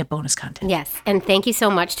forget, you get bonus content. Yes, and thank you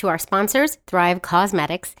so much to our sponsors, Thrive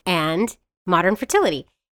Cosmetics and Modern Fertility.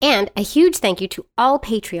 And a huge thank you to all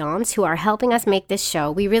Patreons who are helping us make this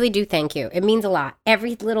show. We really do thank you. It means a lot.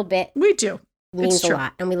 Every little bit We do. means a true.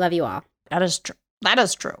 lot, and we love you all. That is true. That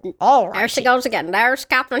is true. All right. There she goes again. There's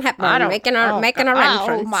Catherine Hepburn making a entrance.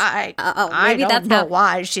 Oh my! Uh-oh, I maybe don't that's know how-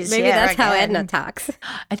 why she's Maybe here that's how again. Edna talks.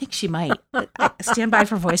 I think she might. Stand by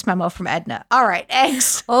for voice memo from Edna. All right,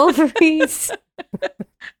 eggs Ovaries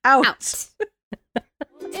out. out.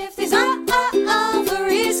 If these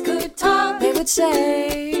ovaries could talk, they would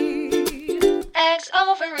say, Eggs,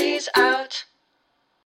 ovaries out.